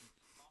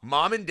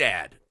 Mom and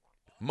dad.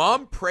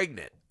 Mom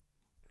pregnant,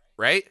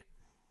 right?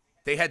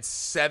 They had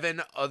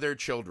 7 other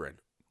children.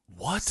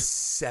 What?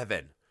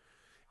 7.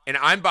 And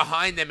I'm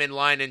behind them in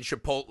line in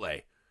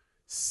Chipotle.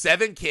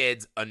 7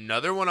 kids,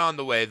 another one on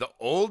the way. The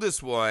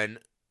oldest one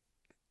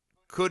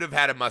could have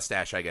had a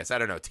mustache, I guess. I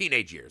don't know.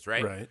 Teenage years,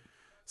 right? Right.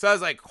 So I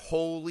was like,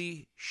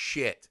 holy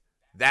shit.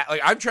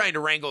 I'm trying to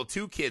wrangle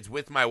 2 kids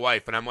with my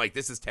wife, and I'm like,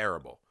 this is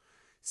terrible.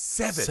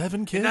 7.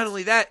 7 kids? And not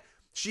only that,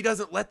 she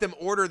doesn't let them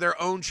order their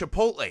own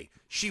Chipotle.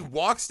 She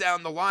walks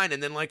down the line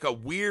and then like a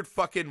weird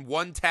fucking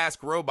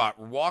one-task robot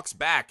walks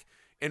back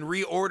and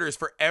reorders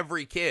for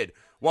every kid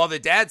while the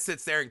dad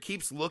sits there and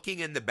keeps looking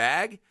in the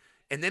bag.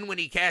 And then when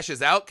he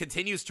cashes out,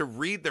 continues to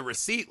read the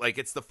receipt like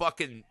it's the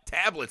fucking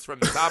tablets from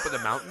the top of the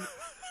mountain.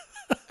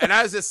 And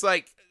I was just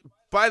like,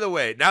 by the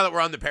way, now that we're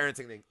on the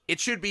parenting thing,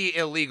 it should be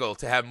illegal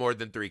to have more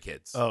than 3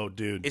 kids. Oh,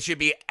 dude. It should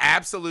be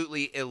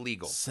absolutely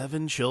illegal.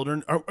 7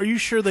 children? Are you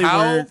sure they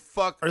weren't?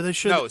 Are they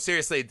sure? No,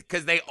 seriously,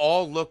 because they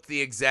all looked the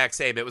exact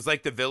same. It was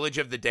like the Village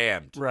of the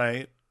Damned.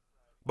 Right.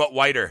 But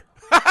whiter.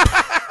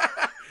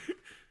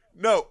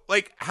 No,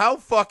 like, how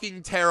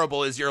fucking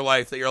terrible is your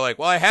life that you're like,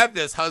 well, I have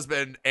this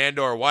husband and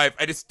or wife.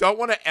 I just don't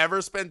want to ever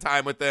spend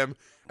time with them.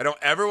 I don't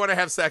ever want to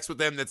have sex with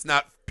them that's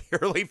not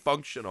purely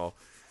functional.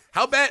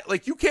 How bad?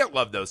 Like, you can't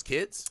love those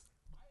kids.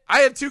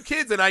 I have 2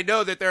 kids, and I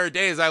know that there are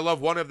days I love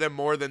one of them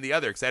more than the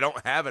other because I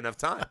don't have enough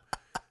time.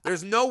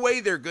 There's no way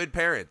they're good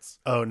parents.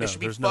 Oh, no, it should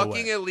be there's fucking no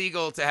way.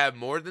 illegal to have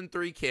more than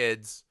 3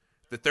 kids.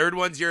 The third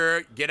one's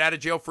your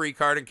get-out-of-jail-free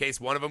card in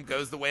case one of them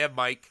goes the way of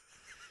Mike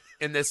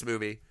in this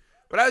movie.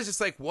 But I was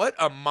just like, what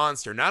a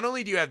monster. Not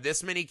only do you have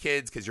this many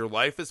kids because your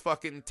life is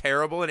fucking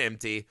terrible and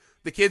empty,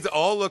 the kids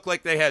all look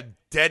like they have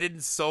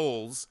deadened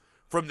souls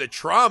from the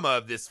trauma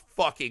of this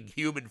fucking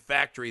human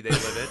factory they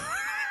live in.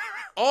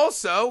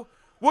 Also,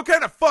 what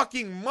kind of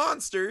fucking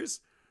monsters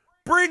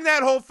bring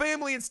that whole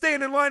family and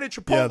stand in line at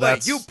Chipotle? Yeah,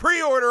 you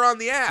pre-order on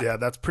the app. Yeah,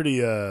 that's pretty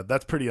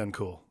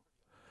uncool.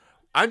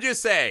 I'm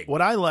just saying.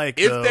 What I like,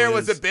 if though, there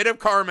was a bit of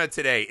karma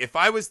today, if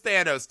I was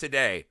Thanos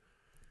today,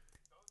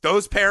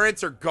 those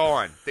parents are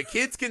gone. The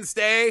kids can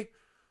stay.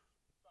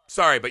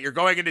 Sorry, but you're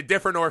going into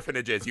different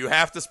orphanages. You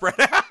have to spread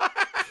out.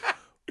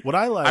 What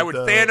I like, I would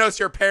Thanos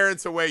your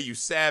parents away, you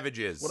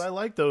savages. What I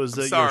like, though, is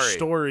that your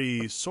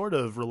story sort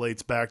of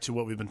relates back to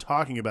what we've been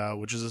talking about,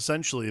 which is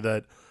essentially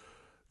that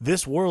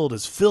this world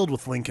is filled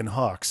with Lincoln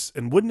Hawks.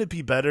 And wouldn't it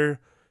be better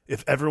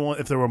if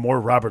there were more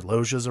Robert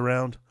Loggias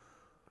around?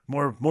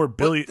 More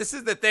billion. Well, this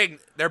is the thing.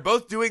 They're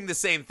both doing the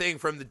same thing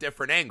from the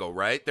different angle,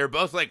 right? They're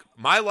both like,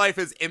 my life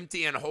is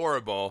empty and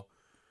horrible,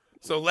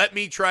 so let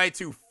me try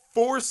to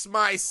force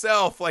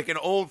myself like an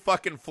old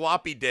fucking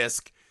floppy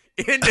disk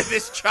into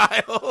this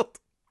child.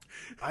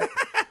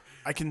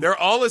 They're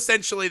all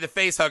essentially the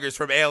face huggers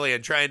from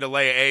Alien trying to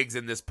lay eggs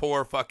in this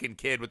poor fucking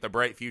kid with a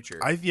bright future.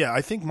 I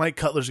think Mike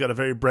Cutler's got a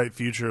very bright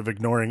future of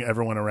ignoring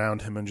everyone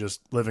around him and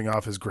just living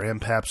off his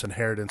grandpap's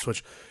inheritance,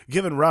 which,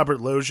 given Robert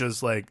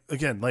Loggia's,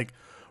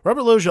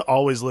 Robert Loggia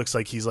always looks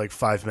like he's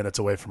 5 minutes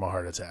away from a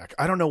heart attack.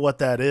 I don't know what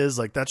that is.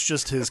 That's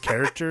just his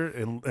character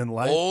in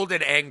life. Old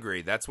and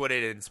angry. That's what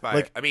it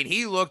inspired. I mean,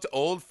 he looked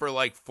old for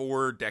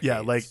 4 decades.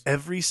 Yeah,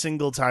 every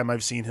single time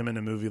I've seen him in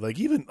a movie,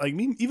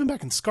 even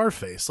back in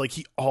Scarface,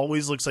 he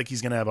always looks like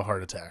he's going to have a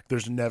heart attack.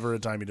 There's never a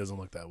time he doesn't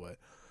look that way.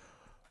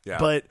 Yeah.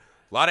 But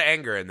a lot of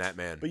anger in that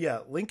man. But yeah,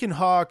 Lincoln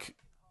Hawk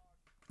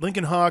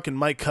and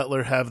Mike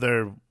Cutler have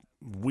their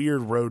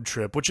weird road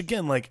trip, which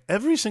again,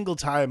 every single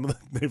time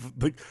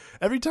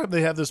every time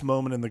they have this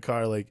moment in the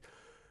car,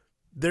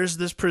 there's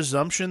this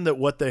presumption that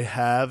what they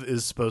have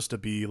is supposed to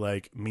be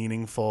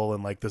meaningful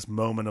and this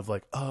moment of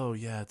oh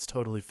yeah, it's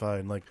totally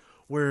fine.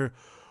 We're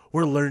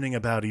learning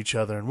about each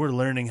other and we're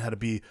learning how to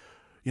be,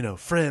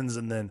 friends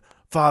and then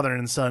father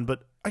and son.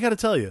 But I got to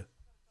tell you,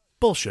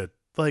 bullshit.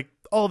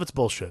 All of it's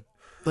bullshit.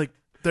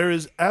 There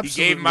is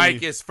absolutely... He gave Mike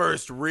his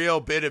first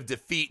real bit of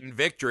defeat and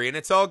victory, and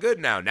it's all good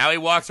now. Now he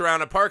walks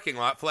around a parking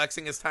lot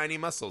flexing his tiny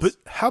muscles. But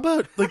how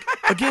about,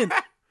 again,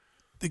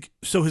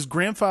 so his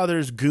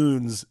grandfather's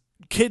goons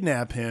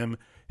kidnap him.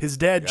 His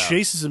dad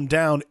chases him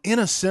down in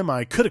a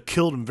semi, could have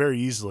killed him very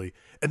easily.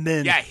 And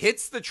then... Yeah,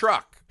 hits the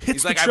truck.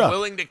 He's like, I'm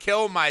willing to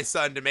kill my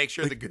son to make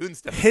sure the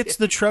goons don't hits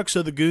the truck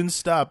so the goons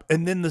stop,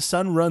 and then the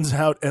son runs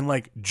out and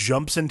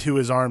jumps into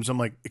his arms. I'm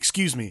like,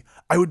 excuse me,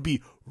 I would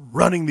be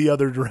running the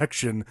other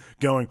direction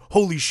going,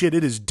 holy shit,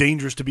 it is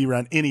dangerous to be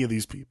around any of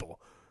these people.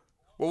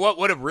 Well, what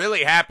would have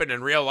really happened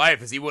in real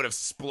life is he would have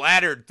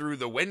splattered through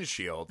the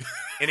windshield,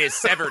 and his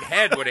severed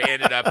head would have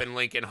ended up in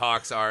Lincoln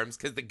Hawk's arms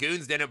because the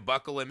goons didn't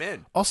buckle him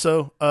in.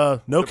 Also,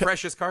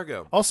 precious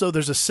cargo. Also,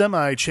 there's a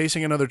semi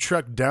chasing another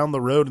truck down the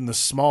road in this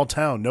small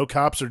town. No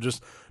cops are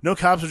just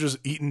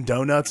eating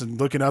donuts and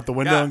looking out the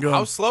window and going,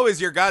 "How slow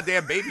is your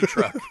goddamn baby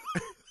truck?"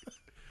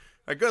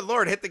 Good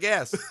Lord, hit the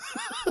gas.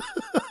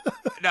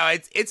 No,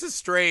 it's a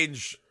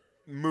strange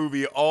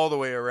movie all the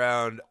way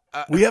around.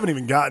 We haven't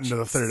even gotten to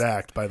the third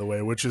act, by the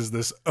way, which is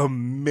this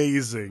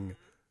amazing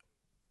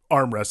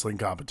arm wrestling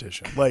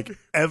competition.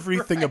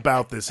 Everything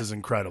about this is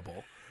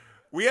incredible.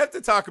 We have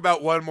to talk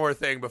about one more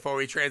thing before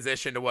we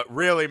transition to what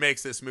really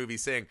makes this movie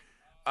sing.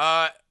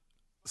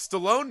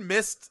 Stallone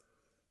missed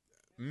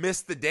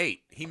the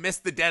date. He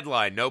missed the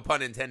deadline, no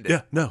pun intended.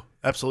 Yeah, no,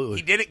 absolutely.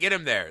 He didn't get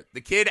him there.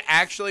 The kid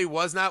actually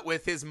was not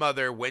with his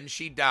mother when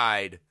she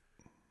died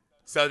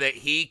so that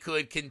he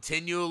could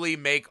continually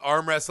make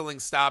arm wrestling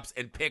stops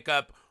and pick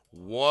up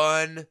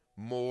one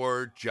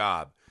more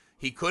job.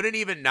 He couldn't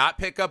even not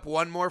pick up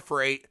one more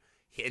freight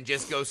and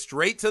just go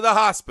straight to the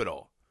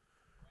hospital.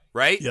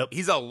 Right? Yep.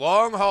 He's a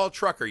long haul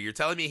trucker. You're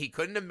telling me he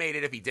couldn't have made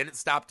it if he didn't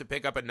stop to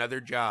pick up another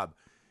job.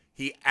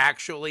 He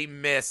actually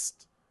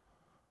missed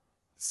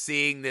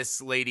seeing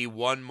this lady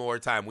one more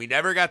time. We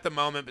never got the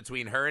moment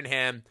between her and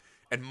him,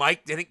 and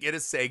Mike didn't get to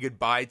say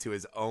goodbye to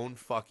his own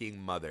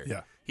fucking mother.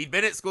 Yeah. He'd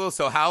been at school,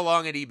 so how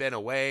long had he been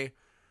away?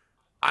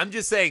 I'm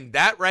just saying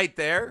that right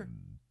there,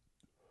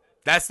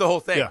 that's the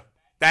whole thing. Yeah.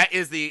 That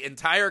is the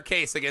entire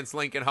case against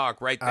Lincoln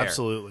Hawk right there.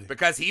 Absolutely.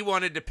 Because he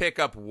wanted to pick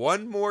up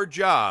one more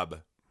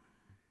job.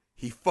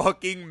 He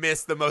fucking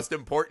missed the most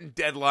important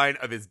deadline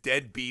of his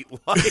deadbeat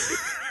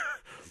life.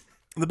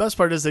 The best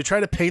part is they try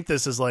to paint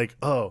this as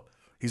oh,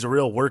 he's a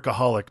real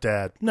workaholic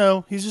dad.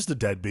 No, he's just a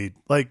deadbeat.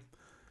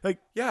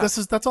 Yeah.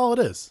 That's all it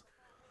is.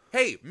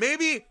 Hey,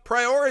 maybe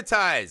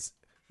prioritize.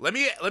 Let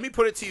me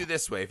put it to you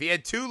this way. If he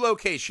had 2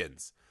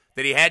 locations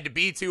that he had to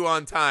be to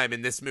on time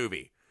in this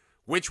movie,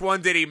 which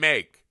one did he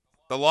make?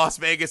 The Las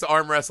Vegas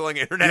Arm Wrestling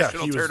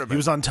International Tournament. He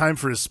was on time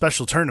for his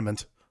special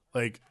tournament.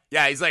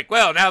 Yeah, he's like,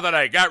 well, now that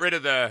I got rid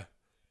of the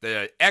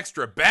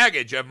extra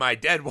baggage of my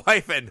dead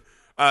wife and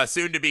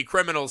soon-to-be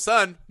criminal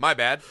son, my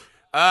bad,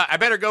 I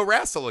better go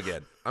wrestle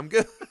again. I'm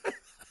good.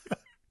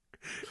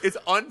 It's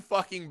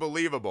unfucking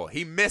believable.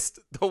 He missed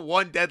the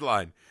one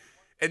deadline.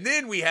 And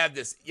then we have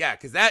this,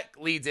 because that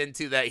leads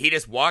into that he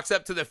just walks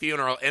up to the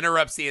funeral,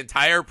 interrupts the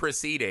entire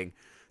proceeding,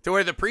 to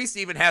where the priest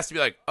even has to be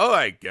like, oh,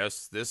 I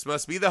guess this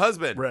must be the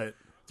husband. Right.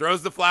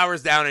 Throws the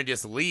flowers down and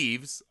just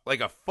leaves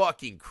like a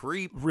fucking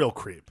creep. Real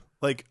creep.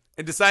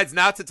 And decides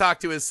not to talk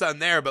to his son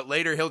there, but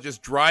later he'll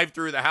just drive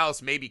through the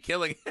house, maybe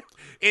killing him.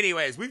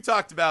 Anyways, we've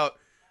talked about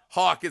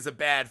Hawk as a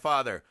bad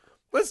father.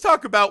 Let's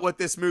talk about what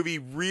this movie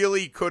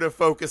really could have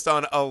focused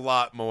on a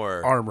lot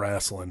more. Arm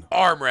wrestling.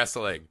 Arm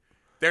wrestling.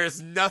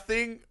 There's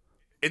nothing,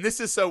 and this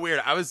is so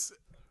weird. I was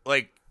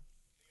like,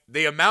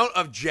 the amount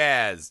of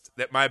jazzed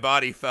that my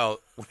body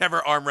felt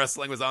whenever arm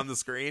wrestling was on the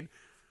screen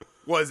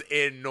was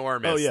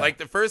enormous. Oh, yeah. Like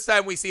the first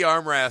time we see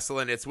arm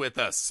wrestling, it's with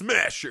a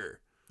smasher.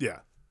 Yeah.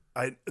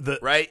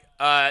 Right?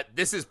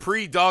 This is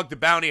pre-Dog the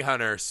Bounty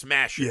Hunter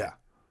smasher. Yeah.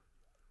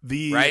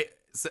 Right?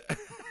 So,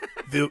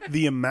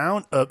 the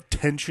amount of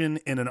tension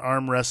in an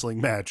arm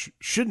wrestling match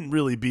shouldn't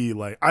really be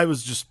I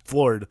was just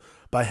floored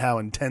by how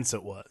intense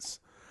it was.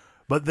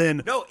 But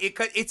then no,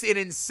 it's an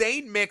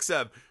insane mix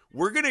of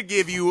we're going to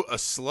give you a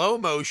slow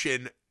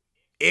motion,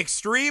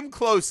 extreme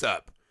close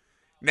up.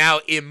 Now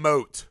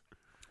emote.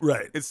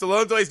 Right. And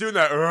Stallone's always doing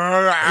that,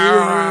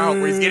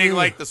 where he's getting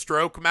like the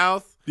stroke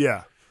mouth.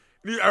 Yeah.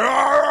 You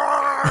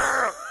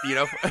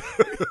know?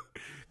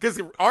 Because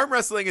arm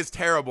wrestling is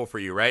terrible for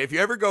you, right? If you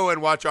ever go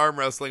and watch arm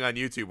wrestling on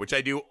YouTube, which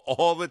I do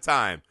all the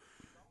time,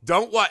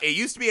 don't watch. It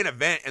used to be an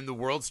event in the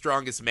World's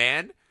Strongest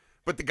Man,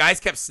 but the guys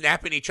kept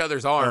snapping each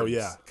other's arms. Oh,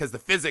 yeah. Because the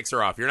physics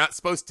are off. You're not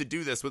supposed to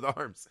do this with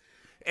arms.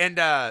 And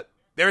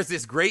there's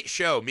this great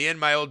show, me and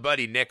my old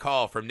buddy Nick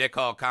Hall from Nick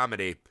Hall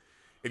Comedy.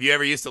 If you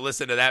ever used to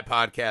listen to that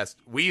podcast,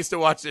 we used to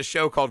watch this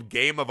show called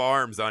Game of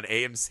Arms on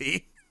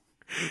AMC.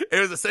 It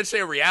was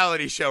essentially a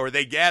reality show where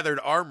they gathered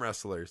arm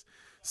wrestlers,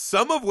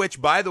 some of which,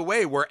 by the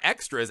way, were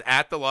extras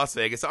at the Las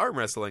Vegas Arm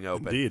Wrestling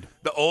Open. Indeed.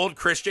 The old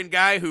Christian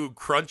guy who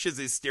crunches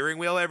his steering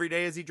wheel every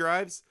day as he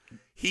drives,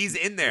 he's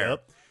in there.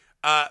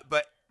 Yep.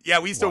 But yeah,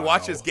 we used to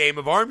watch this Game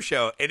of Arms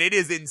show, and it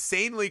is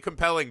insanely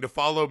compelling to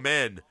follow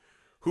men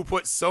who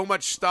put so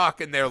much stock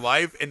in their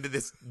life into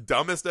this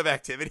dumbest of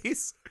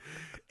activities.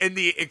 And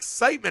the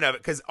excitement of it,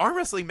 because arm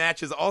wrestling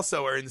matches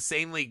also are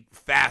insanely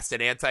fast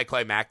and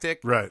anticlimactic.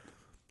 Right.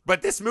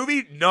 But this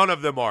movie, none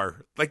of them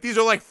are. Like, these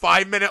are like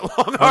 5-minute long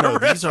Oh, arm no,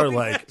 these are wrestling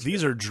like matches.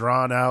 these are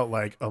drawn out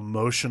like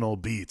emotional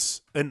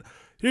beats. And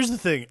here's the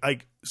thing,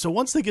 like, so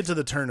once they get to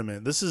the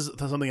tournament, this is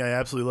something I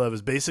absolutely love.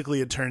 Is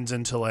basically it turns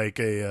into like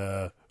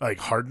a like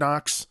Hard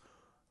Knocks.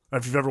 I don't know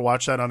if you've ever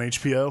watched that on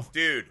HBO.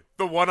 Dude,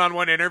 the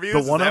one-on-one interviews. The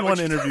is that one-on-one what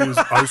you- interviews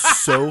are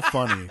so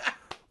funny.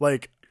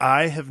 Like,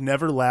 I have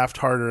never laughed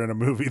harder in a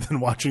movie than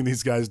watching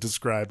these guys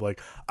describe. Like,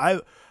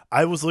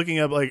 I was looking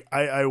up, like,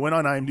 I went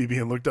on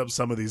IMDb and looked up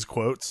some of these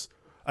quotes.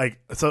 Like,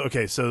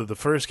 so the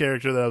first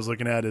character that I was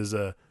looking at is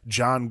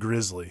John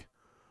Grizzly,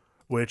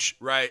 which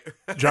Right.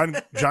 John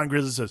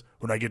Grizzly says,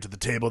 "When I get to the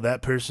table,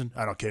 that person,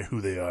 I don't care who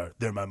they are,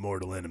 they're my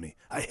mortal enemy.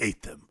 I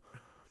hate them."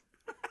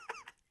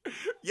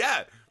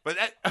 Yeah. But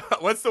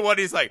that, what's the one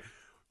he's like,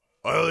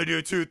 I only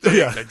do two things.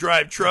 Yeah. I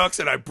drive trucks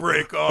and I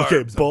break arms.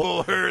 Okay,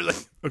 Bull Hurley.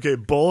 Okay,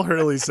 Bull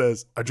Hurley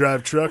says, "I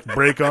drive truck,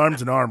 break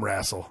arms, and arm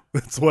wrestle.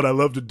 It's what I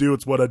love to do.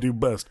 It's what I do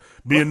best.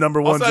 Being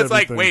number one's Also, it's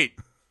everything." like, wait,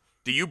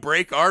 do you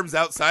break arms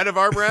outside of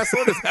arm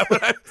wrestling? Is that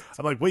what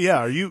I'm like, "Well, yeah,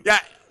 are you?" Yeah,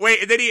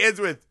 wait, and then he ends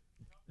with,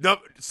 no,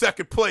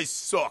 second place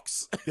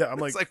sucks. Yeah, I'm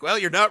like, It's like, well,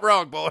 you're not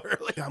wrong, Bull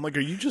Hurley. I'm like,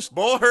 "Are you just?"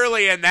 Bull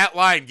Hurley in that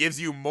line gives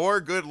you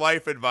more good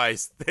life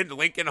advice than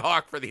Lincoln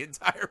Hawk for the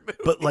entire movie.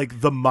 But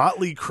like the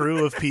motley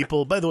crew of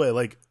people. By the way,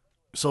 like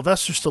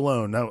Sylvester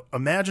Stallone. Now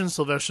imagine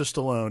Sylvester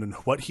Stallone and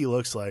what he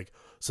looks like.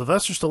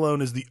 Sylvester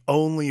Stallone is the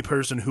only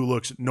person who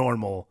looks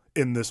normal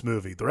in this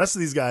movie. The rest of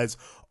these guys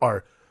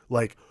are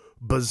like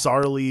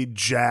bizarrely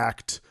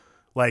jacked,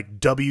 like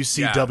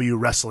WCW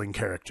wrestling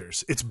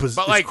characters. It's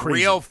bizarre, But like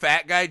crazy. real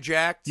fat guy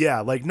jacked. Yeah,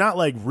 like not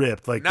like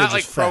ripped, like Not they're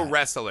like just pro fat.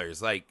 wrestlers.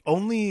 Like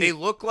Only they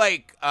look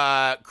like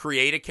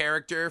create a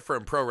character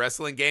from pro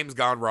wrestling games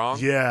gone wrong.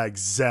 Yeah,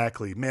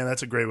 exactly. Man,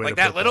 that's a great way Like to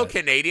that put little that.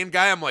 Canadian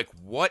guy, I'm like,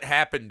 what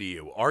happened to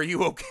you? Are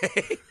you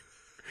okay?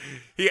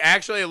 He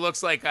actually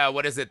looks like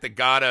what is it? The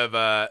god of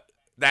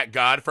that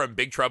god from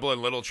Big Trouble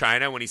in Little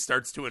China when he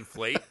starts to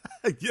inflate.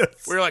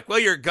 Yes. We're like, well,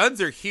 your guns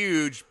are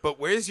huge, but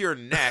where's your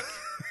neck?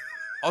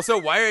 Also,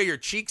 why are your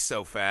cheeks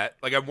so fat?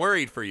 Like, I'm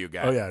worried for you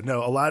guys. Oh yeah,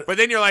 no, a lot. But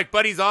then you're like,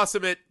 but he's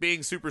awesome at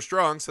being super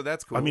strong, so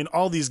that's cool. I mean,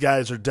 all these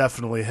guys are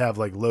definitely have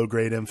like low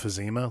grade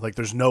emphysema. Like,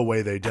 there's no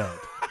way they don't.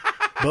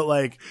 But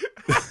like,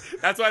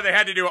 that's why they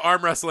had to do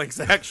arm wrestling. It's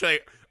actually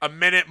a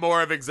minute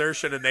more of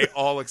exertion, and they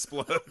all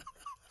explode.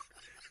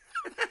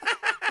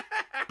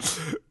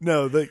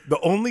 no, the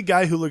only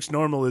guy who looks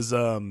normal is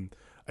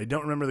I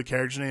don't remember the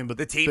character's name, but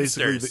The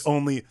basically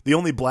Teamsters. the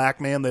only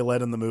black man they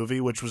let in the movie,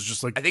 which was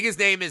just like I think his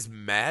name is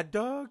Mad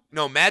Dog.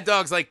 No, Mad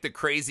Dog's like the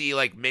crazy,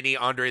 like mini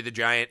Andre the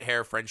Giant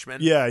hair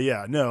Frenchman.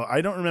 yeah. No,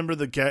 I don't remember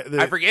the guy.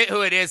 I forget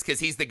who it is because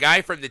he's the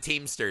guy from the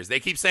Teamsters. They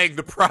keep saying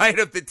the pride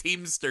of the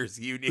Teamsters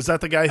Union. Is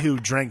that the guy who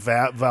drank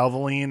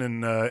Valvoline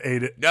and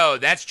ate it? No,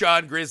 that's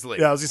John Grizzly.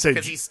 Yeah, I was gonna say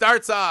because he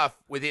starts off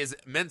with his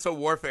mental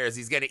warfare as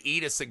he's going to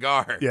eat a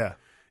cigar. Yeah.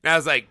 And I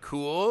was like,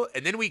 cool.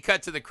 And then we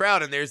cut to the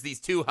crowd, and there's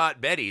these two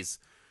hot Bettys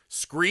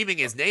screaming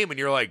his name, and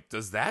you're like,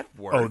 does that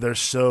work? Oh, they're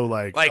so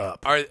like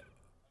up.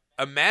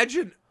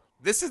 Imagine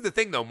this is the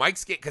thing though.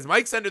 Because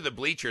Mike's under the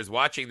bleachers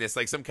watching this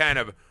like some kind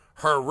of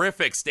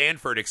horrific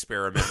Stanford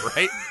experiment,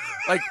 right?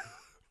 Like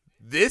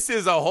this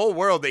is a whole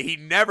world that he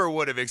never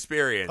would have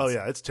experienced. Oh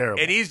yeah, it's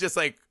terrible. And he's just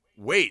like,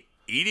 wait,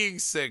 eating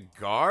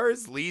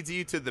cigars leads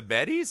you to the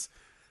Bettys?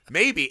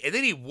 Maybe. And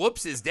then he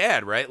whoops his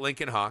dad, right?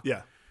 Lincoln Hawk.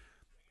 Yeah.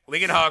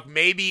 Lincoln Hawk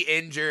may be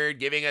injured,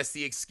 giving us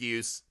the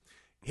excuse.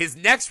 His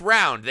next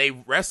round, they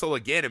wrestle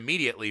again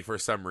immediately for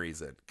some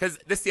reason. Because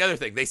this is the other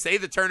thing. They say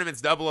the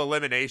tournament's double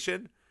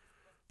elimination,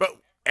 but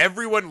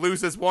everyone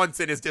loses once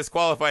and is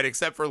disqualified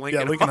except for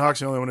Lincoln Yeah, Lincoln Hawk. Hawk's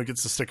the only one who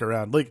gets to stick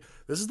around. Like,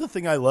 this is the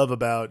thing I love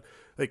about,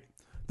 like,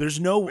 there's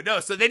no But no,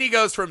 so then he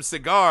goes from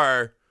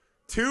cigar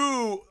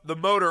to the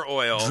motor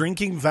oil.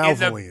 drinking in the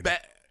Valvoline.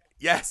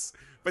 Yes.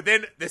 But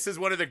then this is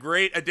one of the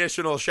great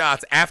additional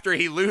shots. After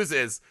he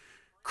loses,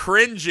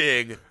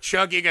 cringing,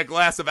 chugging a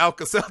glass of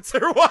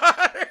Alka-Seltzer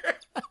water.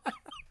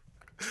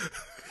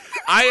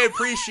 I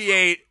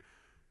appreciate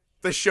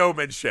the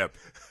showmanship.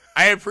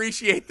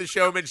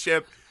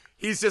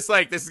 He's just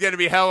like, this is going to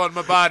be hell on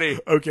my body.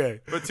 Okay.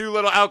 But 2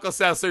 little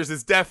Alka-Seltzers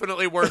is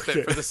definitely worth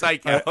it for the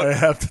psych out. I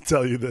have to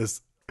tell you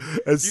this.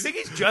 Do you think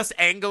he's just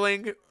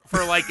angling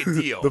for like a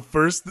deal?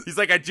 He's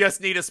like, I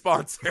just need a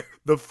sponsor.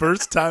 The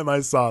first time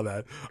I saw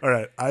that, all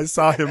right, I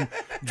saw him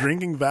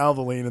drinking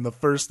Valvoline, and the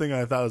first thing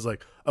I thought was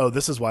like, oh,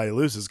 this is why he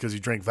loses, because he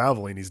drank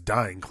Valvoline. He's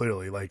dying,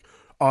 clearly, like,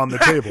 on the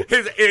table.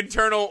 His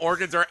internal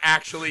organs are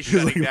actually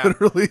shutting down.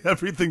 Literally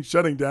everything's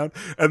shutting down.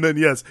 And then,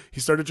 yes, he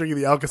started drinking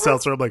the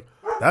Alka-Seltzer. I'm like,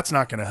 that's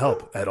not going to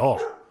help at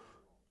all.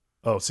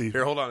 Oh, see.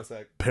 Here, hold on a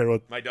sec.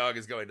 My dog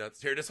is going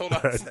nuts. Here, just hold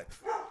on a sec.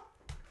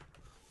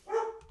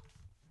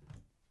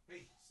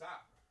 Hey,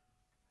 stop.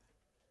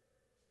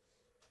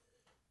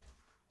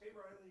 Hey,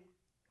 Riley.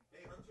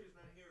 Hey, Hunter's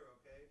not here,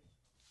 okay?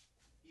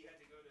 He had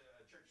to go to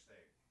a church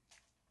thing.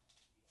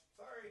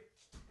 Sorry.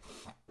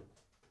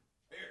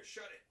 Here,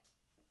 shut it.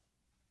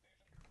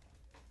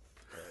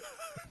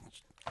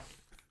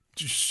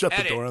 Did you shut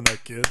the door on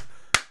that kid?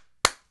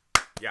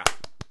 Yeah.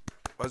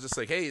 I was just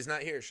like, hey, he's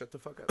not here. Shut the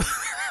fuck up.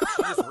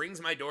 She just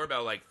rings my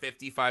doorbell like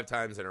 55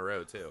 times in a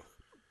row, too.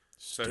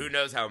 So who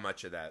knows how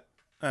much of that.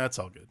 That's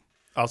all good.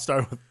 I'll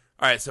start with...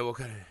 All right, so we'll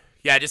kind of...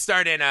 Yeah, just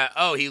start in,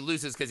 he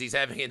loses because he's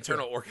having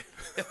internal organ.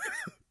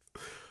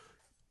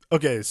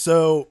 Okay,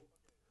 so...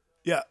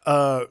 Yeah,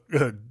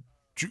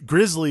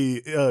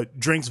 Grizzly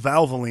drinks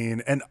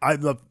Valvoline, and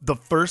the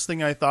first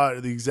thing I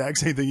thought, the exact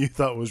same thing you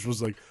thought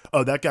was like,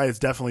 oh, that guy is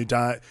definitely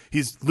dying.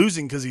 He's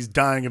losing because he's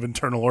dying of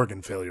internal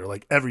organ failure.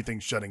 Like,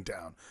 everything's shutting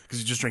down because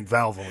he just drank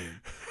Valvoline.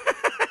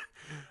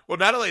 Well,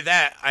 not only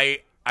that,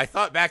 I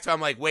thought back to,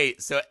 I'm like,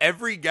 wait, so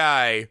every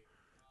guy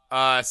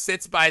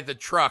sits by the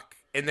truck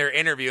in their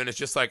interview and it's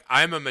just like,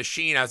 I'm a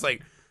machine. I was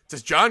like,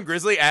 does John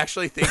Grizzly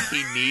actually think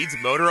he needs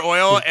motor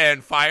oil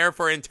and fire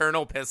for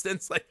internal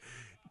pistons? Like,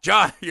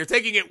 John, you're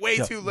taking it way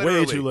too literally.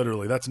 Way too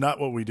literally. That's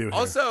not what we do here.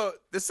 Also,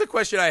 this is a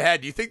question I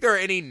had. Do you think there are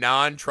any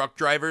non-truck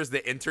drivers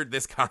that entered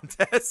this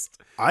contest?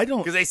 I don't.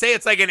 Because they say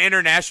it's like an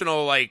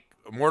international, like,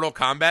 Mortal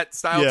Kombat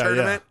style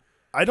tournament. Yeah.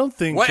 I don't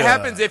think... What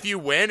happens if you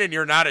win and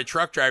you're not a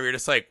truck driver? You're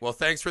just like, well,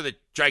 thanks for the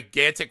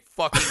gigantic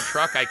fucking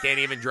truck. I can't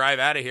even drive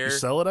out of here. You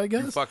sell it, I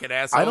guess? You fucking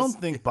assholes. I don't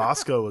think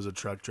Bosco was a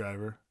truck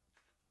driver.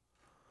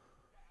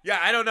 Yeah,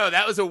 I don't know.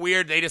 That was a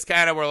weird... They just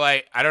kind of were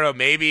like, I don't know,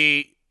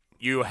 maybe...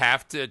 You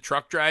have to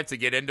truck drive to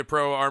get into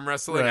pro arm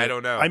wrestling? Right. I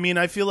don't know. I mean,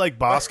 I feel like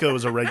Bosco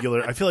is a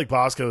regular... I feel like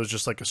Bosco is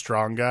just like a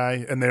strong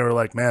guy, and they were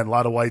like, man, a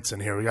lot of whites in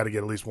here. We got to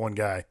get at least one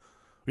guy.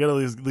 We got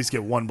to at least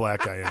get one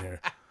black guy in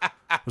here.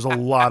 There's a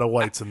lot of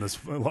whites in this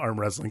arm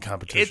wrestling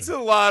competition. It's a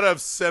lot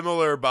of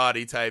similar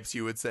body types,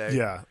 you would say.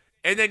 Yeah.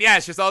 And then, yeah,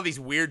 it's just all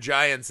these weird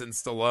giants in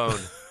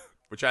Stallone,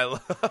 which I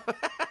love.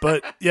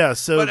 But, yeah,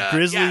 so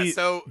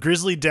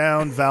Grizzly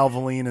down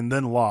Valvoline and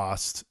then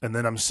lost, and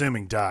then I'm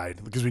assuming died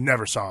because we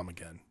never saw him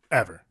again.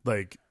 Ever.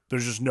 Like,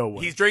 there's just no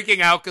way. He's drinking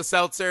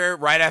Alka-Seltzer.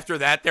 Right after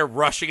that, they're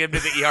rushing him to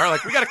the ER.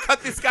 Like, we got to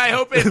cut this guy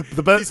open.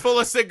 He's full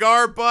of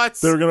cigar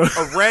butts, a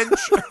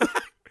wrench.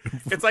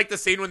 It's like the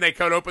scene when they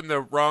cut open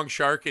the wrong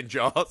shark in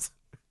Jaws.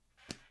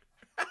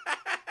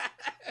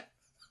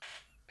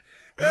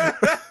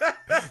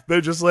 They're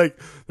just like,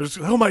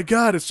 oh my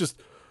God, it's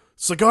just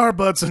cigar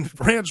butts and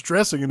ranch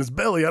dressing in his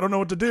belly. I don't know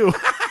what to do.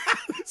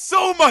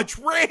 So much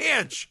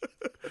ranch.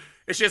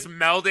 It's just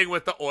melding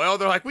with the oil.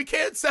 They're like, we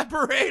can't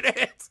separate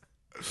it.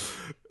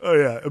 Oh,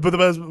 yeah. But the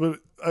best,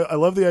 I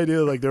love the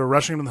idea, like, they were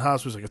rushing him to the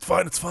hospital. He's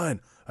like, it's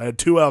fine. I had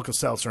 2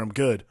 Alka-Seltzer. I'm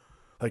good.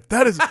 Like,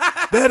 that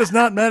is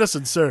not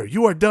medicine, sir.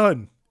 You are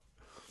done.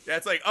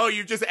 That's like, oh,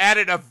 you just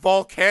added a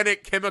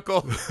volcanic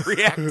chemical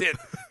reactant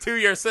to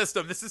your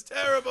system. This is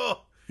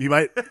terrible. He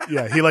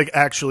like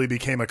actually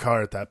became a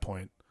car at that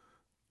point.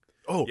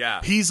 Oh,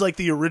 yeah. He's like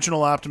the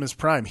original Optimus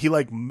Prime. He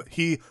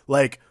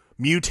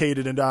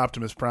mutated into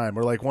Optimus Prime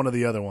or like one of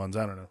the other ones.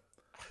 I don't know.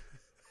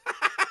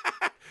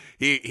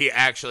 He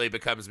actually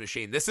becomes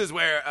machine. This is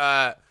where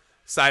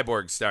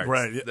Cyborg starts.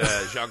 Right.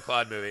 The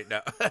Jean-Claude movie.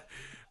 No.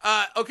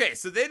 Okay,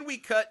 so then we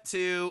cut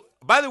to...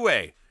 By the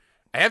way,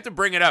 I have to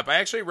bring it up. I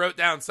actually wrote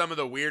down some of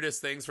the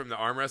weirdest things from the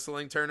arm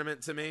wrestling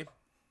tournament to me.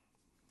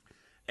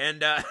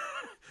 And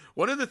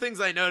one of the things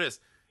I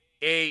noticed,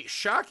 a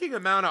shocking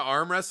amount of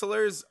arm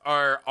wrestlers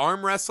are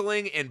arm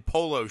wrestling in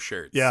polo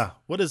shirts. Yeah,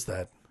 what is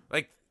that?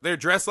 Like, they're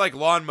dressed like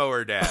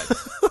lawnmower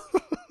dads.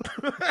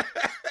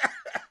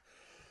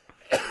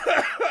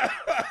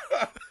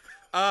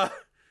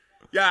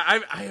 Yeah,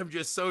 I am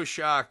just so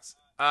shocked.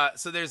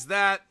 So there's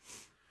that.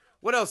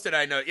 What else did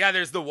I know? Yeah,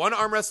 there's the one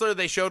arm wrestler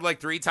they showed like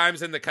 3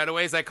 times in the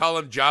cutaways. I call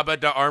him Jabba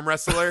the arm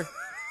wrestler.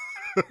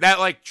 That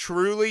like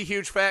truly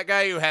huge fat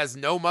guy who has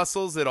no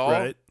muscles at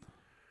all.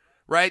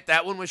 Right?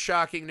 That one was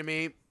shocking to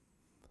me.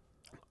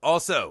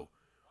 Also,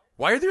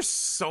 why are there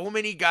so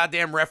many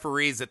goddamn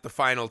referees at the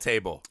final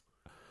table?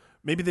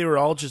 Maybe they were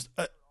all just...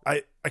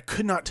 I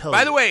could not tell.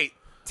 By the way,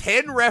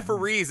 10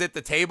 referees at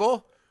the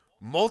table,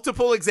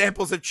 multiple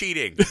examples of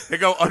cheating. They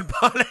go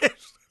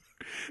unpunished.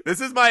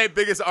 This is my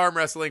biggest arm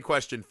wrestling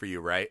question for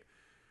you, right?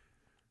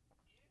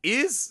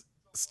 Is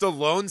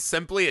Stallone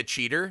simply a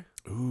cheater?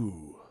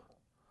 Ooh.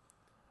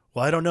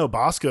 Well, I don't know.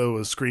 Bosco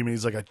was screaming.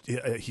 He's like,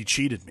 he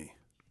cheated me.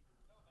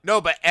 No,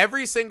 but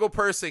every single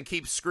person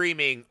keeps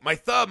screaming, my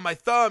thumb,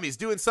 he's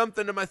doing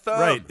something to my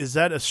thumb. Right. Is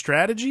that a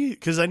strategy?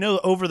 Because I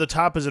know over the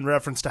top is in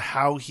reference to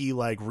how he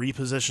like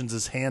repositions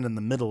his hand in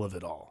the middle of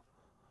it all.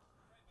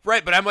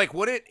 Right, but I'm like,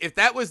 if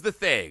that was the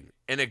thing,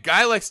 and a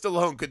guy like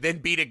Stallone could then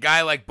beat a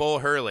guy like Bull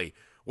Hurley,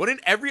 wouldn't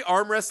every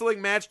arm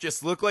wrestling match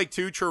just look like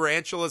two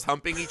tarantulas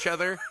humping each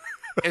other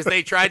as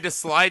they tried to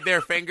slide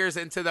their fingers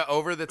into the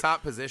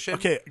over-the-top position?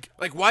 Okay.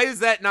 Like, why is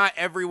that not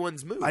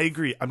everyone's move? I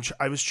agree.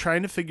 I was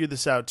trying to figure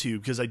this out, too,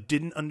 because I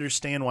didn't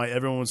understand why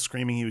everyone was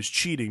screaming he was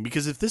cheating.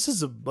 Because if this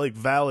is a like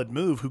valid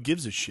move, who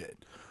gives a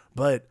shit?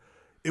 But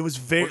it was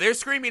very... Well, they're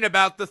screaming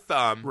about the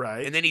thumb.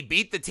 Right. And then he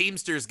beat the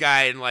Teamsters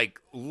guy in, like,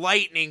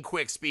 lightning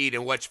quick speed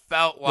in what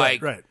felt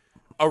like right.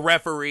 a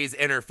referee's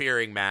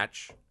interfering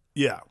match.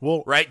 Yeah,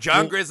 well... Right?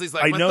 John well, Grizzly's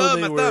like, my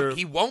thumb.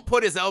 He won't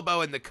put his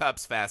elbow in the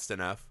cups fast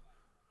enough.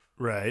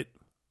 Right.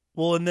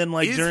 Well, and then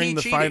like during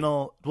the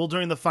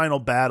final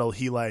battle,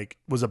 he like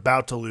was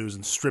about to lose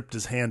and stripped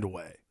his hand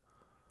away.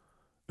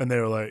 And they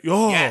were like,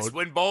 "Oh, yes!"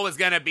 When Bull was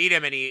gonna beat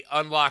him, and he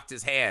unlocked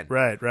his hand.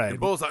 Right. And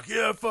Bull's like,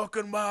 "Yeah,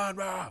 fucking mine,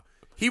 bro."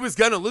 He was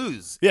gonna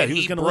lose. Yeah, and he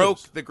was gonna broke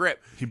lose. the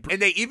grip. And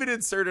they even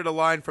inserted a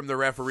line from the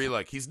referee,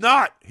 like, "He's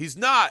not.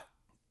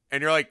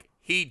 And you're like,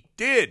 "He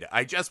did.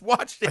 I just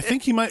watched it." I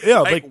think he might. Yeah,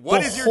 like what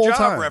the is your whole job,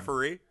 time.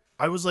 referee?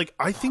 I was like,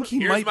 I think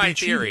he Here's might my be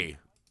theory. cheating.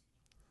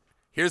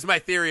 Here's my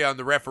theory on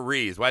the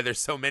referees, why there's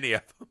so many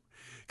of them.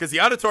 Because the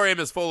auditorium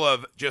is full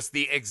of just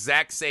the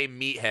exact same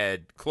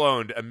meathead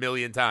cloned a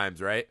million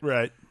times, right?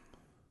 Right.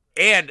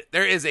 And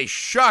there is a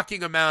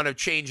shocking amount of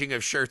changing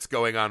of shirts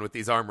going on with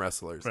these arm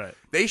wrestlers. Right.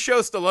 They show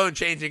Stallone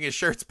changing his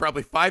shirts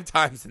probably 5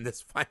 times in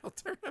this final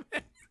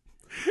tournament.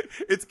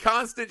 It's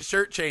constant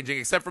shirt changing,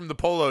 except from the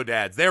Polo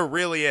dads. They're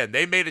really in.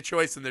 They made a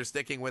choice and they're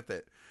sticking with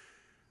it.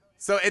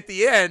 So at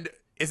the end,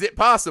 is it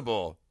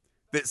possible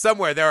that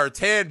somewhere there are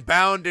 10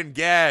 bound and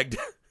gagged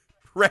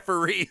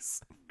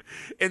referees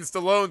and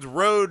Stallone's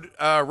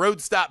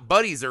road stop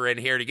buddies are in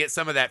here to get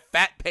some of that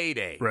fat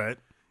payday? Right.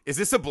 Is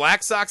this a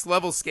Black Sox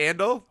level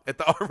scandal at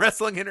the Arm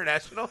Wrestling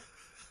International?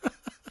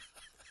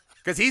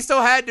 Because he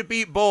still had to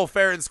beat Bull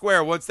fair and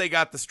square once they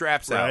got the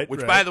straps out.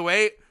 Which, by the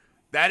way,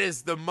 that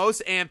is the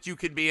most amped you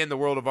can be in the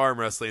world of arm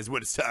wrestling is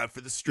when it's time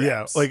for the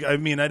straps. Yeah, like I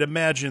mean, I'd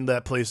imagine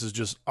that place is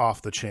just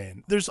off the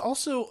chain. There's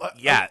also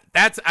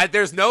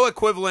there's no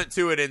equivalent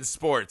to it in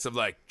sports of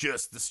like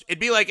it'd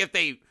be like if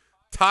they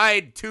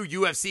tied 2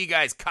 UFC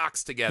guys'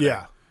 cocks together.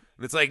 Yeah.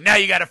 And it's like, now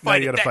you got to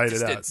fight it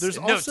out.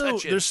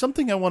 There's there's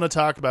something I want to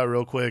talk about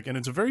real quick, and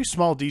it's a very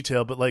small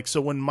detail, but like,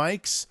 so when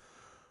Mike's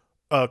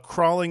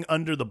crawling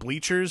under the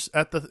bleachers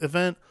at the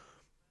event,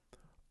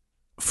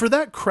 for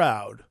that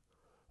crowd,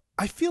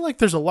 I feel like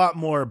there's a lot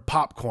more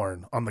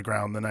popcorn on the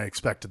ground than I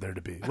expected there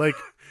to be. Like,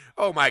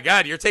 oh my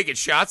God, you're taking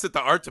shots at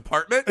the art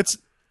department?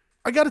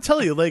 I got to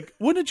tell you, like,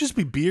 wouldn't it just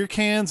be beer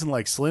cans and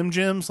like Slim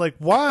Jims? Like,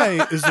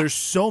 why is there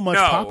so much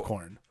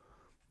popcorn?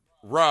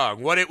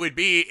 Wrong. What it would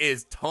be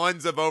is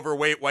tons of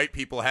overweight white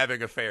people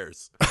having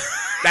affairs.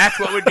 That's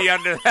what would be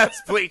under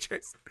those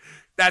bleachers.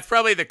 That's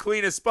probably the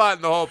cleanest spot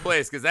in the whole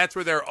place because that's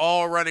where they're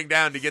all running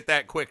down to get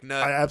that quick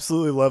nut. I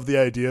absolutely love the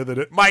idea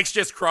that Mike's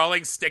just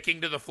crawling, sticking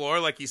to the floor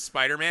like he's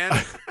Spider-Man.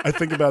 I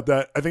think about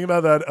that. I think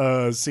about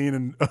that scene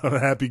in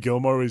Happy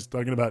Gilmore where he's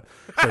talking about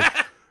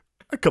like,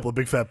 a couple of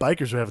big fat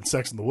bikers are having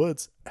sex in the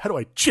woods. How do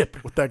I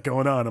chip with that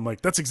going on? I'm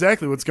like, that's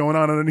exactly what's going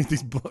on underneath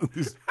these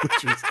bleachers.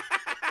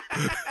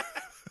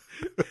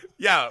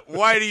 Yeah,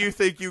 why do you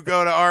think you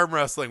go to arm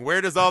wrestling? Where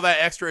does all that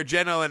extra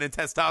adrenaline and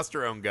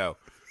testosterone go?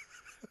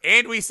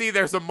 And we see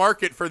there's a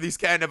market for these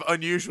kind of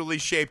unusually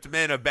shaped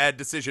men of bad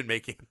decision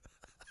making.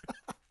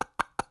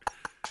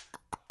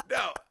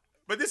 No,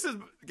 but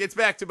gets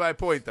back to my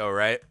point though,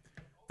 right?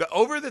 The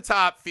over the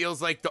top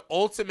feels like the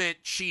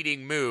ultimate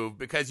cheating move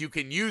because you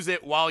can use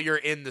it while you're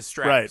in the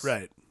straps.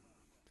 Right.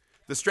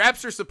 The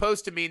straps are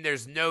supposed to mean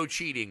there's no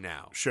cheating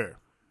now. Sure.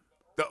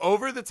 The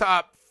over the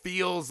top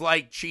feels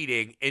like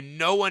cheating, and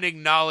no one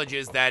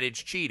acknowledges that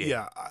it's cheating.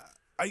 Yeah,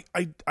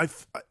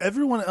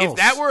 everyone else. If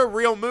that were a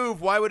real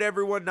move, why would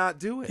everyone not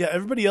do it? Yeah,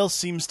 everybody else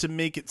seems to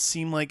make it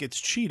seem like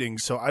it's cheating,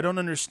 so I don't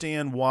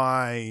understand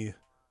why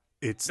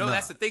it's not. No,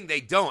 that's the thing.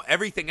 They don't.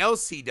 Everything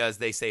else he does,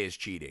 they say is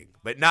cheating,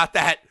 but not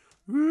that.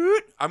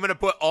 I'm going to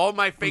put all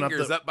my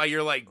fingers up by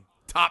your like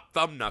top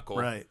thumb knuckle,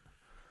 right?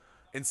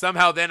 And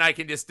somehow then I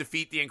can just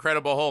defeat the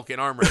Incredible Hulk in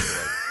arm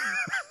wrestling.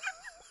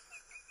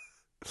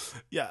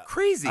 Yeah,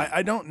 crazy.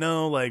 I don't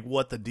know like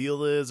what the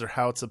deal is or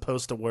how it's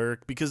supposed to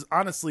work because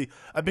honestly,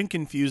 I've been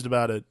confused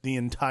about it the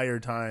entire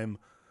time.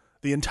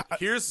 I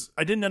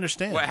didn't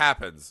understand what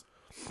happens.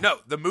 No,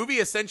 the movie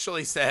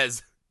essentially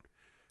says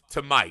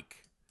to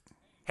Mike,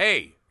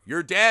 "Hey,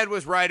 your dad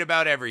was right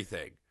about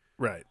everything.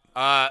 Right.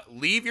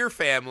 Leave your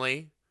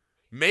family,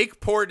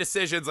 make poor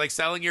decisions like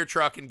selling your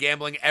truck and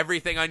gambling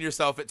everything on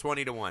yourself at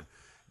 20-1.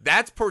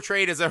 That's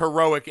portrayed as a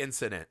heroic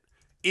incident.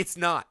 It's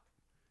not.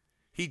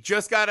 He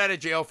just got out of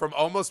jail from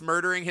almost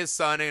murdering his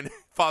son and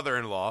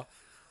father-in-law,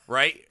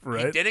 right?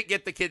 Right. He didn't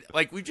get the kid.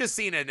 Like, we've just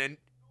seen an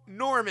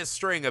enormous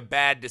string of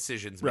bad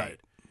decisions made. Right.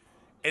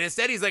 And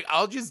instead, he's like,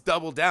 I'll just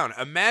double down.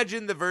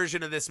 Imagine the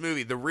version of this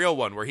movie, the real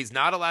one, where he's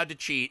not allowed to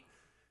cheat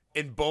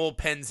and Bull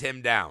pens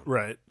him down.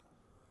 Right.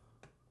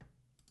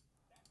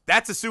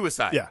 That's a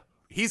suicide. Yeah.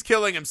 He's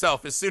killing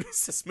himself as soon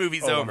as this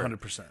movie's over.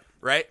 100%.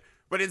 Right?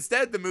 But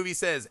instead, the movie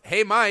says,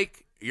 hey,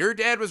 Mike, your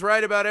dad was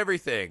right about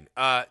everything.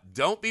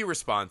 Don't be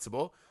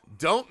responsible.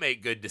 Don't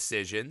make good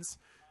decisions.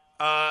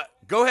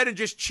 Go ahead and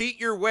just cheat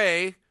your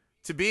way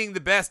to being the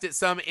best at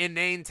some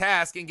inane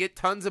task and get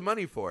tons of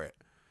money for it.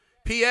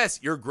 P.S.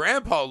 Your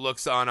grandpa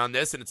looks on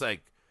this, and it's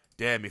like,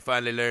 damn, he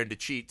finally learned to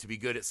cheat to be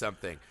good at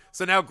something.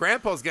 So now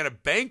grandpa's going to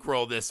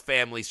bankroll this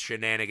family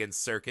shenanigans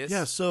circus.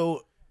 Yeah,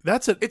 so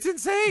it's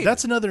insane.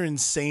 That's another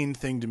insane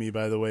thing to me,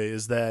 by the way,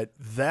 is that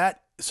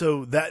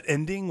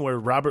ending where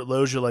Robert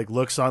Loggia like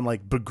looks on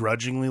like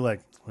begrudgingly,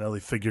 like, well, he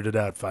figured it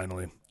out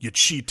finally. You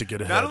cheat to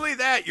get ahead. Not only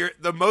that,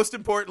 the most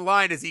important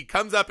line is he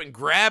comes up and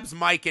grabs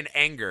Mike in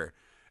anger.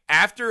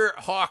 After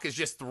Hawk has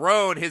just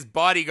thrown his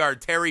bodyguard,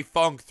 Terry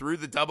Funk, through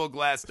the double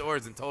glass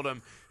doors and told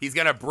him he's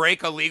going to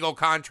break a legal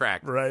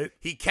contract. Right.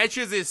 He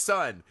catches his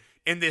son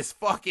in this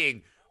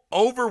fucking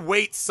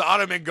overweight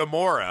Sodom and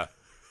Gomorrah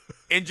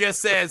and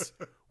just says,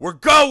 we're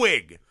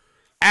going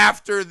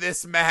after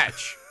this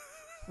match.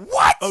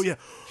 What? Oh, yeah.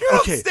 You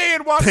don't stay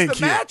and watch the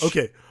match?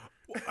 Okay.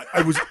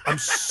 I'm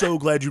so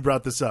glad you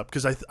brought this up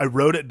because I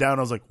wrote it down.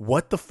 I was like,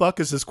 what the fuck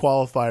is this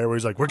qualifier where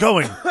he's like, we're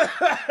going,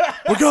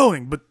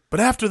 but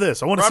after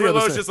this, I want to see how Robert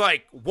this Lowe's just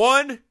like,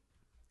 1,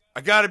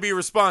 I got to be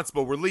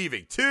responsible. We're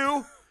leaving.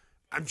 2,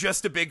 I'm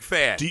just a big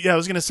fan. I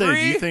was going to say, 3,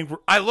 do you think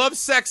I love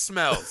sex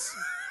smells.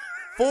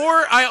 4,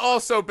 I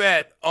also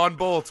bet on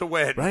Bull to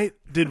win. Right?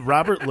 Did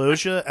Robert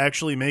Loggia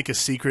actually make a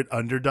secret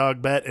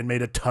underdog bet and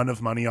made a ton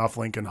of money off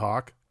Lincoln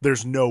Hawk?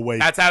 There's no way.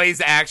 That's how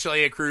he's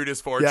actually accrued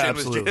his fortune. Yeah,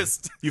 was absolutely.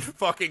 just you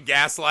fucking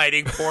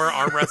gaslighting poor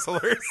arm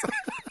wrestlers.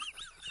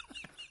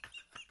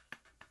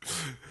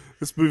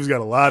 This movie's got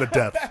a lot of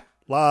depth.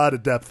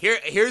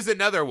 Here's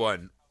another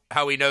one.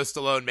 How we know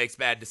Stallone makes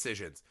bad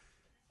decisions.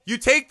 You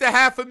take the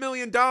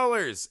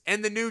 $500,000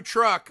 and the new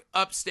truck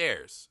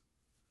upstairs.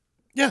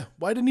 Yeah,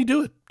 why didn't he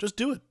do it? Just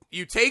do it.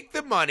 You take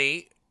the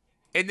money,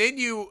 and then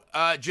you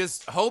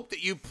just hope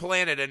that you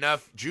planted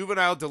enough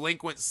juvenile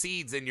delinquent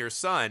seeds in your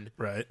son,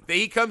 right, that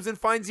he comes and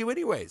finds you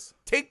anyways.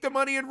 Take the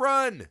money and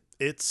run.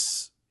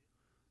 It's.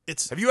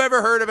 Have you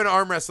ever heard of an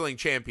arm wrestling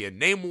champion?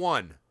 Name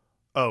one.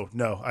 Oh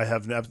no, I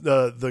haven't.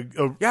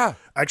 Yeah.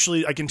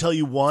 Actually, I can tell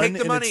you one, Take the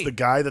and money. it's the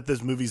guy that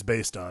this movie's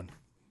based on.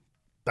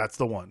 That's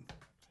the one.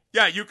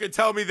 Yeah, you could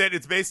tell me that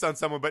it's based on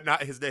someone, but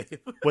not his name.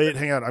 Wait,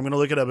 hang on. I'm going to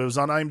look it up. It was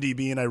on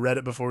IMDb, and I read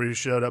it before he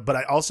showed up. But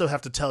I also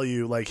have to tell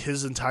you, like,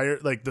 his entire,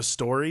 like, the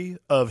story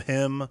of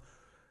him.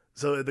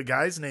 So the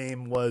guy's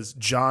name was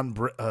John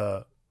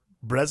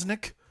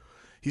Bresnick.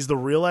 He's the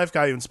real-life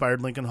guy who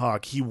inspired Lincoln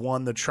Hawk. He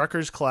won the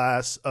truckers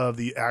class of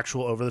the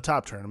actual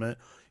over-the-top tournament.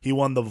 He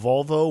won the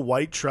Volvo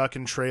white truck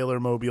and trailer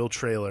mobile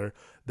trailer.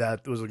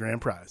 That was the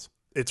grand prize.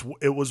 It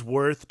was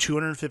worth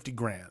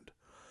 $250,000.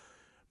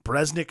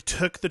 Bresnick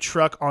took the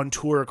truck on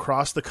tour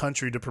across the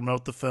country to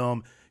promote the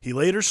film. He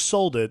later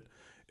sold it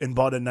and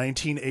bought a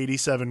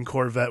 1987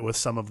 Corvette with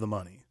some of the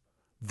money.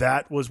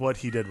 That was what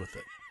he did with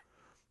it.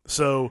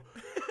 So,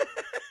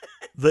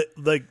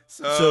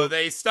 so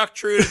they stuck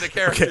true to the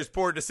character's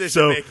poor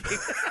decision making.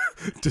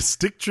 To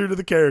stick true to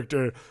the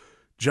character,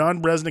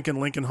 John Bresnick and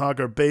Lincoln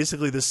Hawk are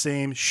basically the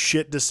same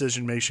shit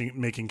decision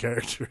making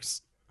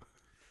characters.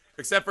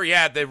 Except for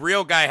the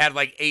real guy had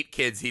like 8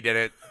 kids he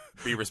didn't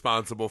be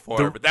responsible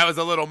for, but that was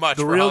a little much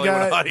for Hollywood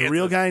audiences. The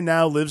real guy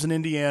now lives in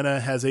Indiana,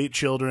 has 8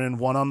 children,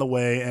 1 on the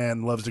way,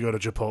 and loves to go to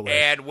Chipotle.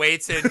 And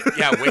waits in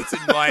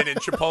line in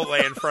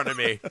Chipotle in front of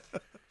me.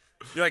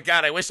 You're like,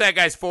 God, I wish that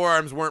guy's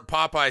forearms weren't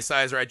Popeye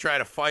size, or I'd try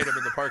to fight him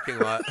in the parking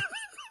lot.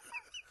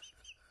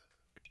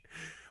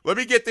 Let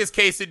me get this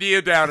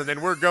quesadilla down, and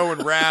then we're going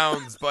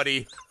rounds,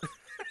 buddy.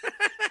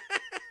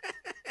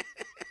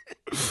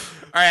 All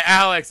right,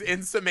 Alex,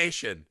 in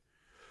summation,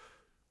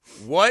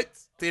 what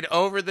did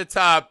Over the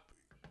Top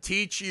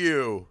teach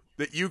you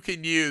that you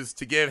can use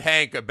to give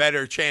Hank a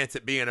better chance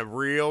at being a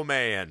real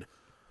man?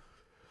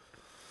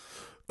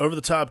 Over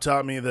the Top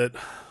taught me that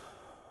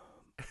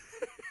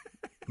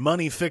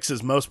money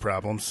fixes most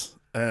problems,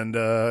 and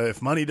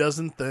if money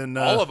doesn't, then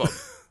all of them.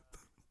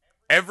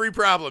 Every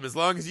problem, as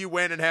long as you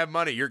win and have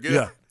money, you're good.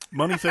 Yeah,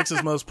 money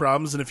fixes most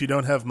problems, and if you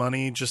don't have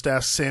money, just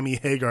ask Sammy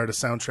Hagar to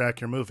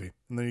soundtrack your movie,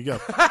 and there you go.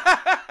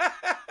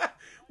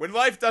 When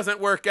life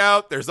doesn't work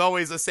out, there's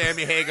always a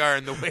Sammy Hagar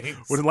in the wings.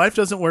 When life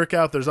doesn't work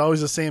out, there's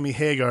always a Sammy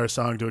Hagar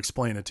song to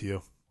explain it to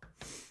you.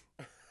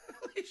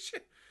 Holy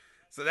shit.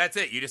 So that's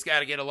it. You just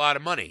got to get a lot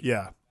of money.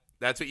 Yeah.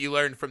 That's what you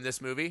learned from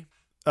this movie?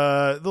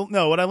 No,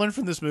 what I learned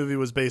from this movie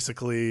was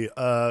basically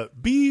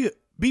be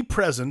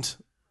present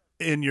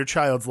in your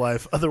child's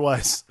life.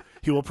 Otherwise,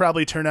 he will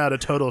probably turn out a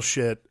total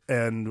shit,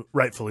 and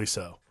rightfully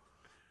so.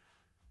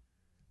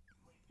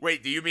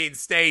 Wait, do you mean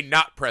stay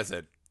not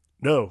present?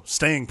 No,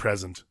 staying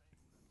present.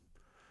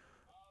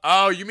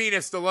 Oh, you mean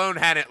if Stallone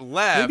hadn't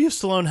left? Maybe if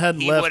Stallone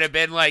hadn't he left, would have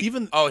been like,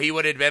 even he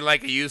would have been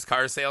like a used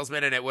car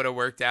salesman, and it would have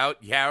worked out.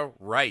 Yeah,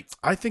 right.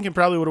 I think it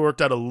probably would have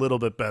worked out a little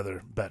bit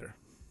better.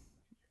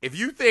 If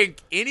you think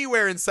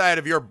anywhere inside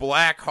of your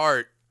black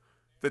heart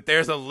that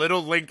there's a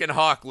little Lincoln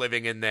Hawk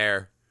living in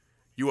there,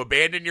 you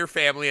abandon your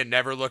family and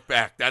never look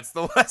back. That's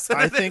the lesson.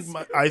 I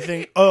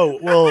think. Oh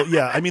well,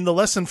 yeah. I mean, the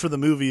lesson for the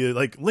movie,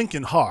 like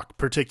Lincoln Hawk,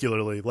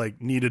 particularly,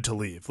 like needed to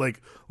leave.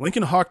 Like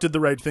Lincoln Hawk did the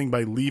right thing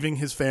by leaving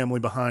his family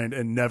behind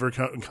and never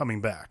coming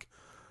back.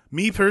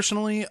 Me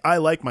personally, I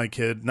like my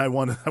kid and I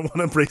want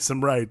to raise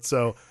him right.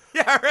 So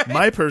yeah, right.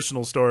 My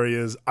personal story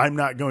is I'm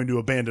not going to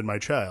abandon my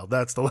child.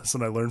 That's the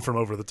lesson I learned from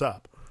Over the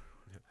Top.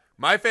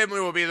 My family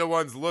will be the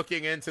ones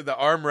looking into the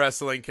arm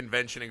wrestling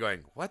convention and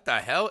going, what the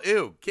hell?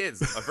 Ew, kids,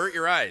 avert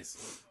your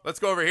eyes. Let's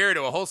go over here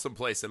to a wholesome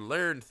place and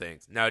learn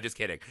things. No, just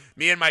kidding.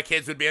 Me and my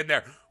kids would be in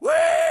there. Woo!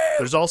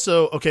 There's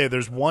also,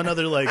 there's one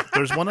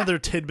other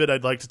tidbit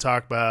I'd like to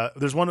talk about.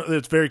 There's one,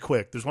 it's very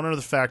quick. There's one other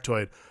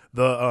factoid.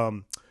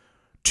 The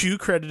two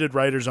credited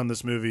writers on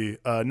this movie,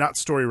 not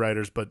story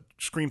writers, but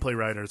screenplay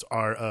writers,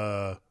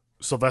 are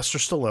Sylvester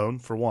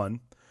Stallone, for one.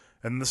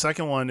 And the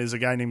second one is a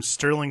guy named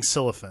Sterling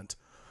Siliphant.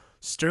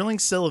 Sterling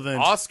Siliphant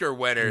Oscar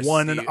winner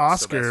won an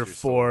Oscar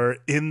for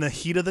In the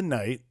Heat of the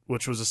Night,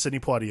 which was a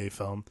Sidney Poitier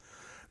film.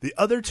 The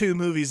other two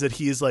movies that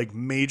he is like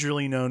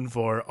majorly known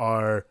for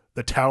are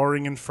The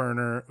Towering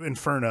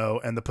Inferno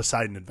and The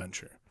Poseidon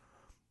Adventure.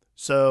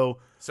 So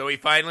he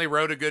finally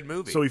wrote a good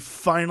movie. So he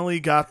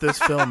finally got this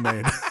film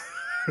made.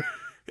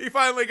 He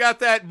finally got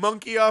that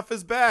monkey off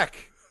his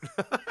back.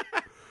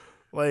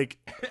 Like,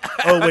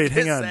 oh wait,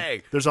 hang on.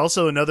 Saying. There's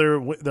also another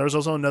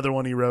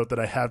one he wrote that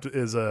I have to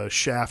is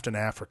Shaft in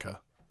Africa.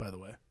 By the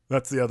way,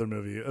 that's the other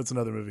movie. That's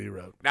another movie he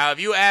wrote. Now, if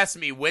you ask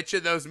me which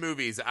of those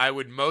movies I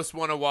would most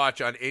want to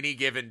watch on any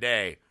given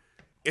day,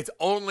 it's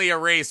only a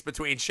race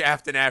between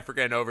Shaft in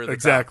Africa and Over the Top.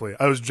 Exactly.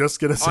 I was just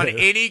gonna say on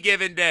any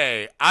given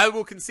day, I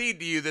will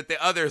concede to you that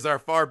the others are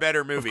far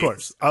better movies. Of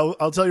course,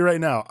 I'll tell you right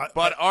now.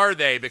 But are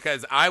they?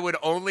 Because I would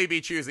only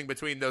be choosing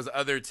between those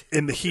other two.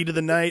 In the Heat of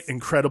the Night,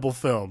 incredible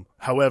film.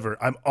 However,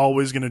 I'm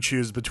always going to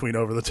choose between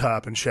Over the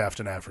Top and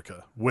Shaft in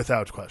Africa,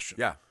 without question.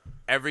 Yeah,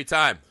 every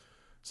time.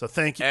 So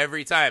thank you.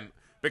 Every time.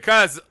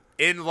 Because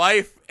in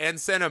life and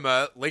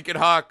cinema, Lincoln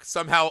Hawk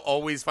somehow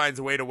always finds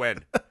a way to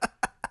win.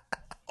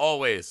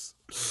 Always.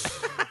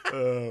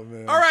 Oh,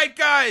 man. All right,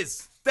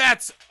 guys,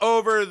 that's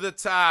Over the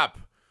Top.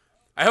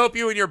 I hope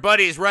you and your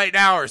buddies right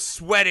now are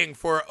sweating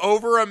for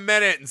over a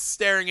minute and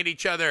staring at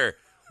each other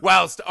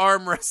whilst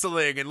arm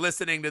wrestling and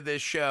listening to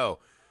this show.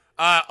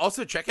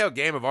 Also, check out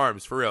Game of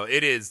Arms, for real.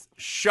 It is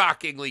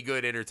shockingly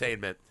good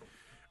entertainment.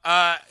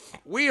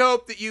 We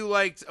hope that you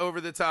liked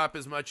Over the Top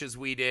as much as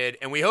we did,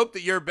 and we hope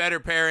that you're better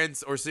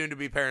parents or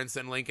soon-to-be parents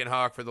than Lincoln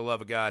Hawk, for the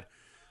love of God.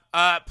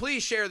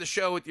 Please share the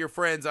show with your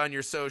friends on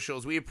your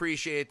socials. We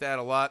appreciate that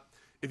a lot.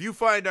 If you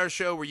find our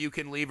show where you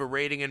can leave a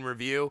rating and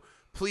review,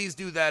 please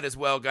do that as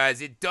well,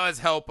 guys. It does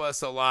help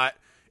us a lot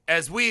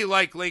as we,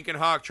 like Lincoln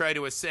Hawk, try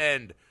to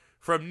ascend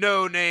from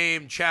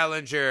no-name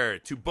challenger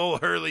to Bull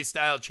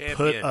Hurley-style champion.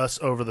 Put us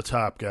over the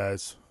top,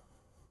 guys.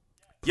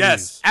 Please.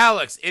 Yes,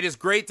 Alex, it is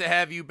great to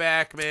have you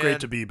back, man. It's great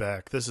to be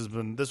back. This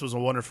was a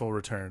wonderful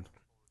return.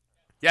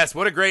 Yes,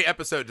 what a great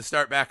episode to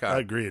start back on. I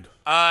agreed.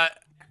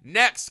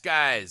 Next,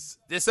 guys,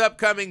 this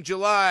upcoming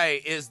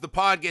July is The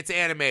Pod Gets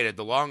Animated,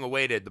 the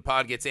long-awaited The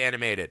Pod Gets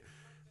Animated.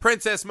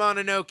 Princess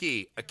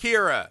Mononoke,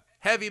 Akira,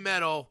 Heavy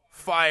Metal,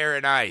 Fire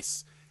and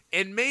Ice,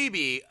 and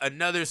maybe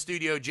another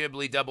Studio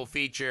Ghibli double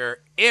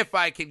feature if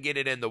I can get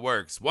it in the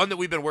works. One that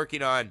we've been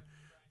working on,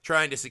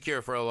 trying to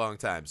secure for a long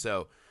time.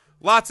 So,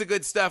 lots of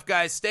good stuff,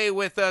 guys. Stay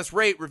with us,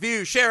 rate,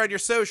 review, share on your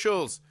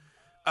socials.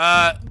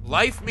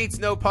 Life meets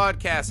no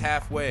podcast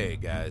halfway,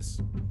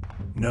 guys.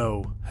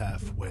 No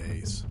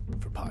halfways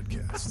for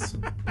podcasts.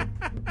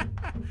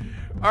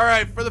 All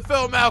right, for the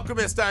Film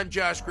Alchemist, I'm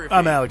Josh Griffin.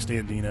 I'm Alex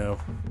Dandino.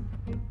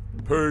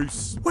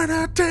 Peace. We're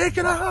not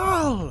taking a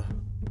haul.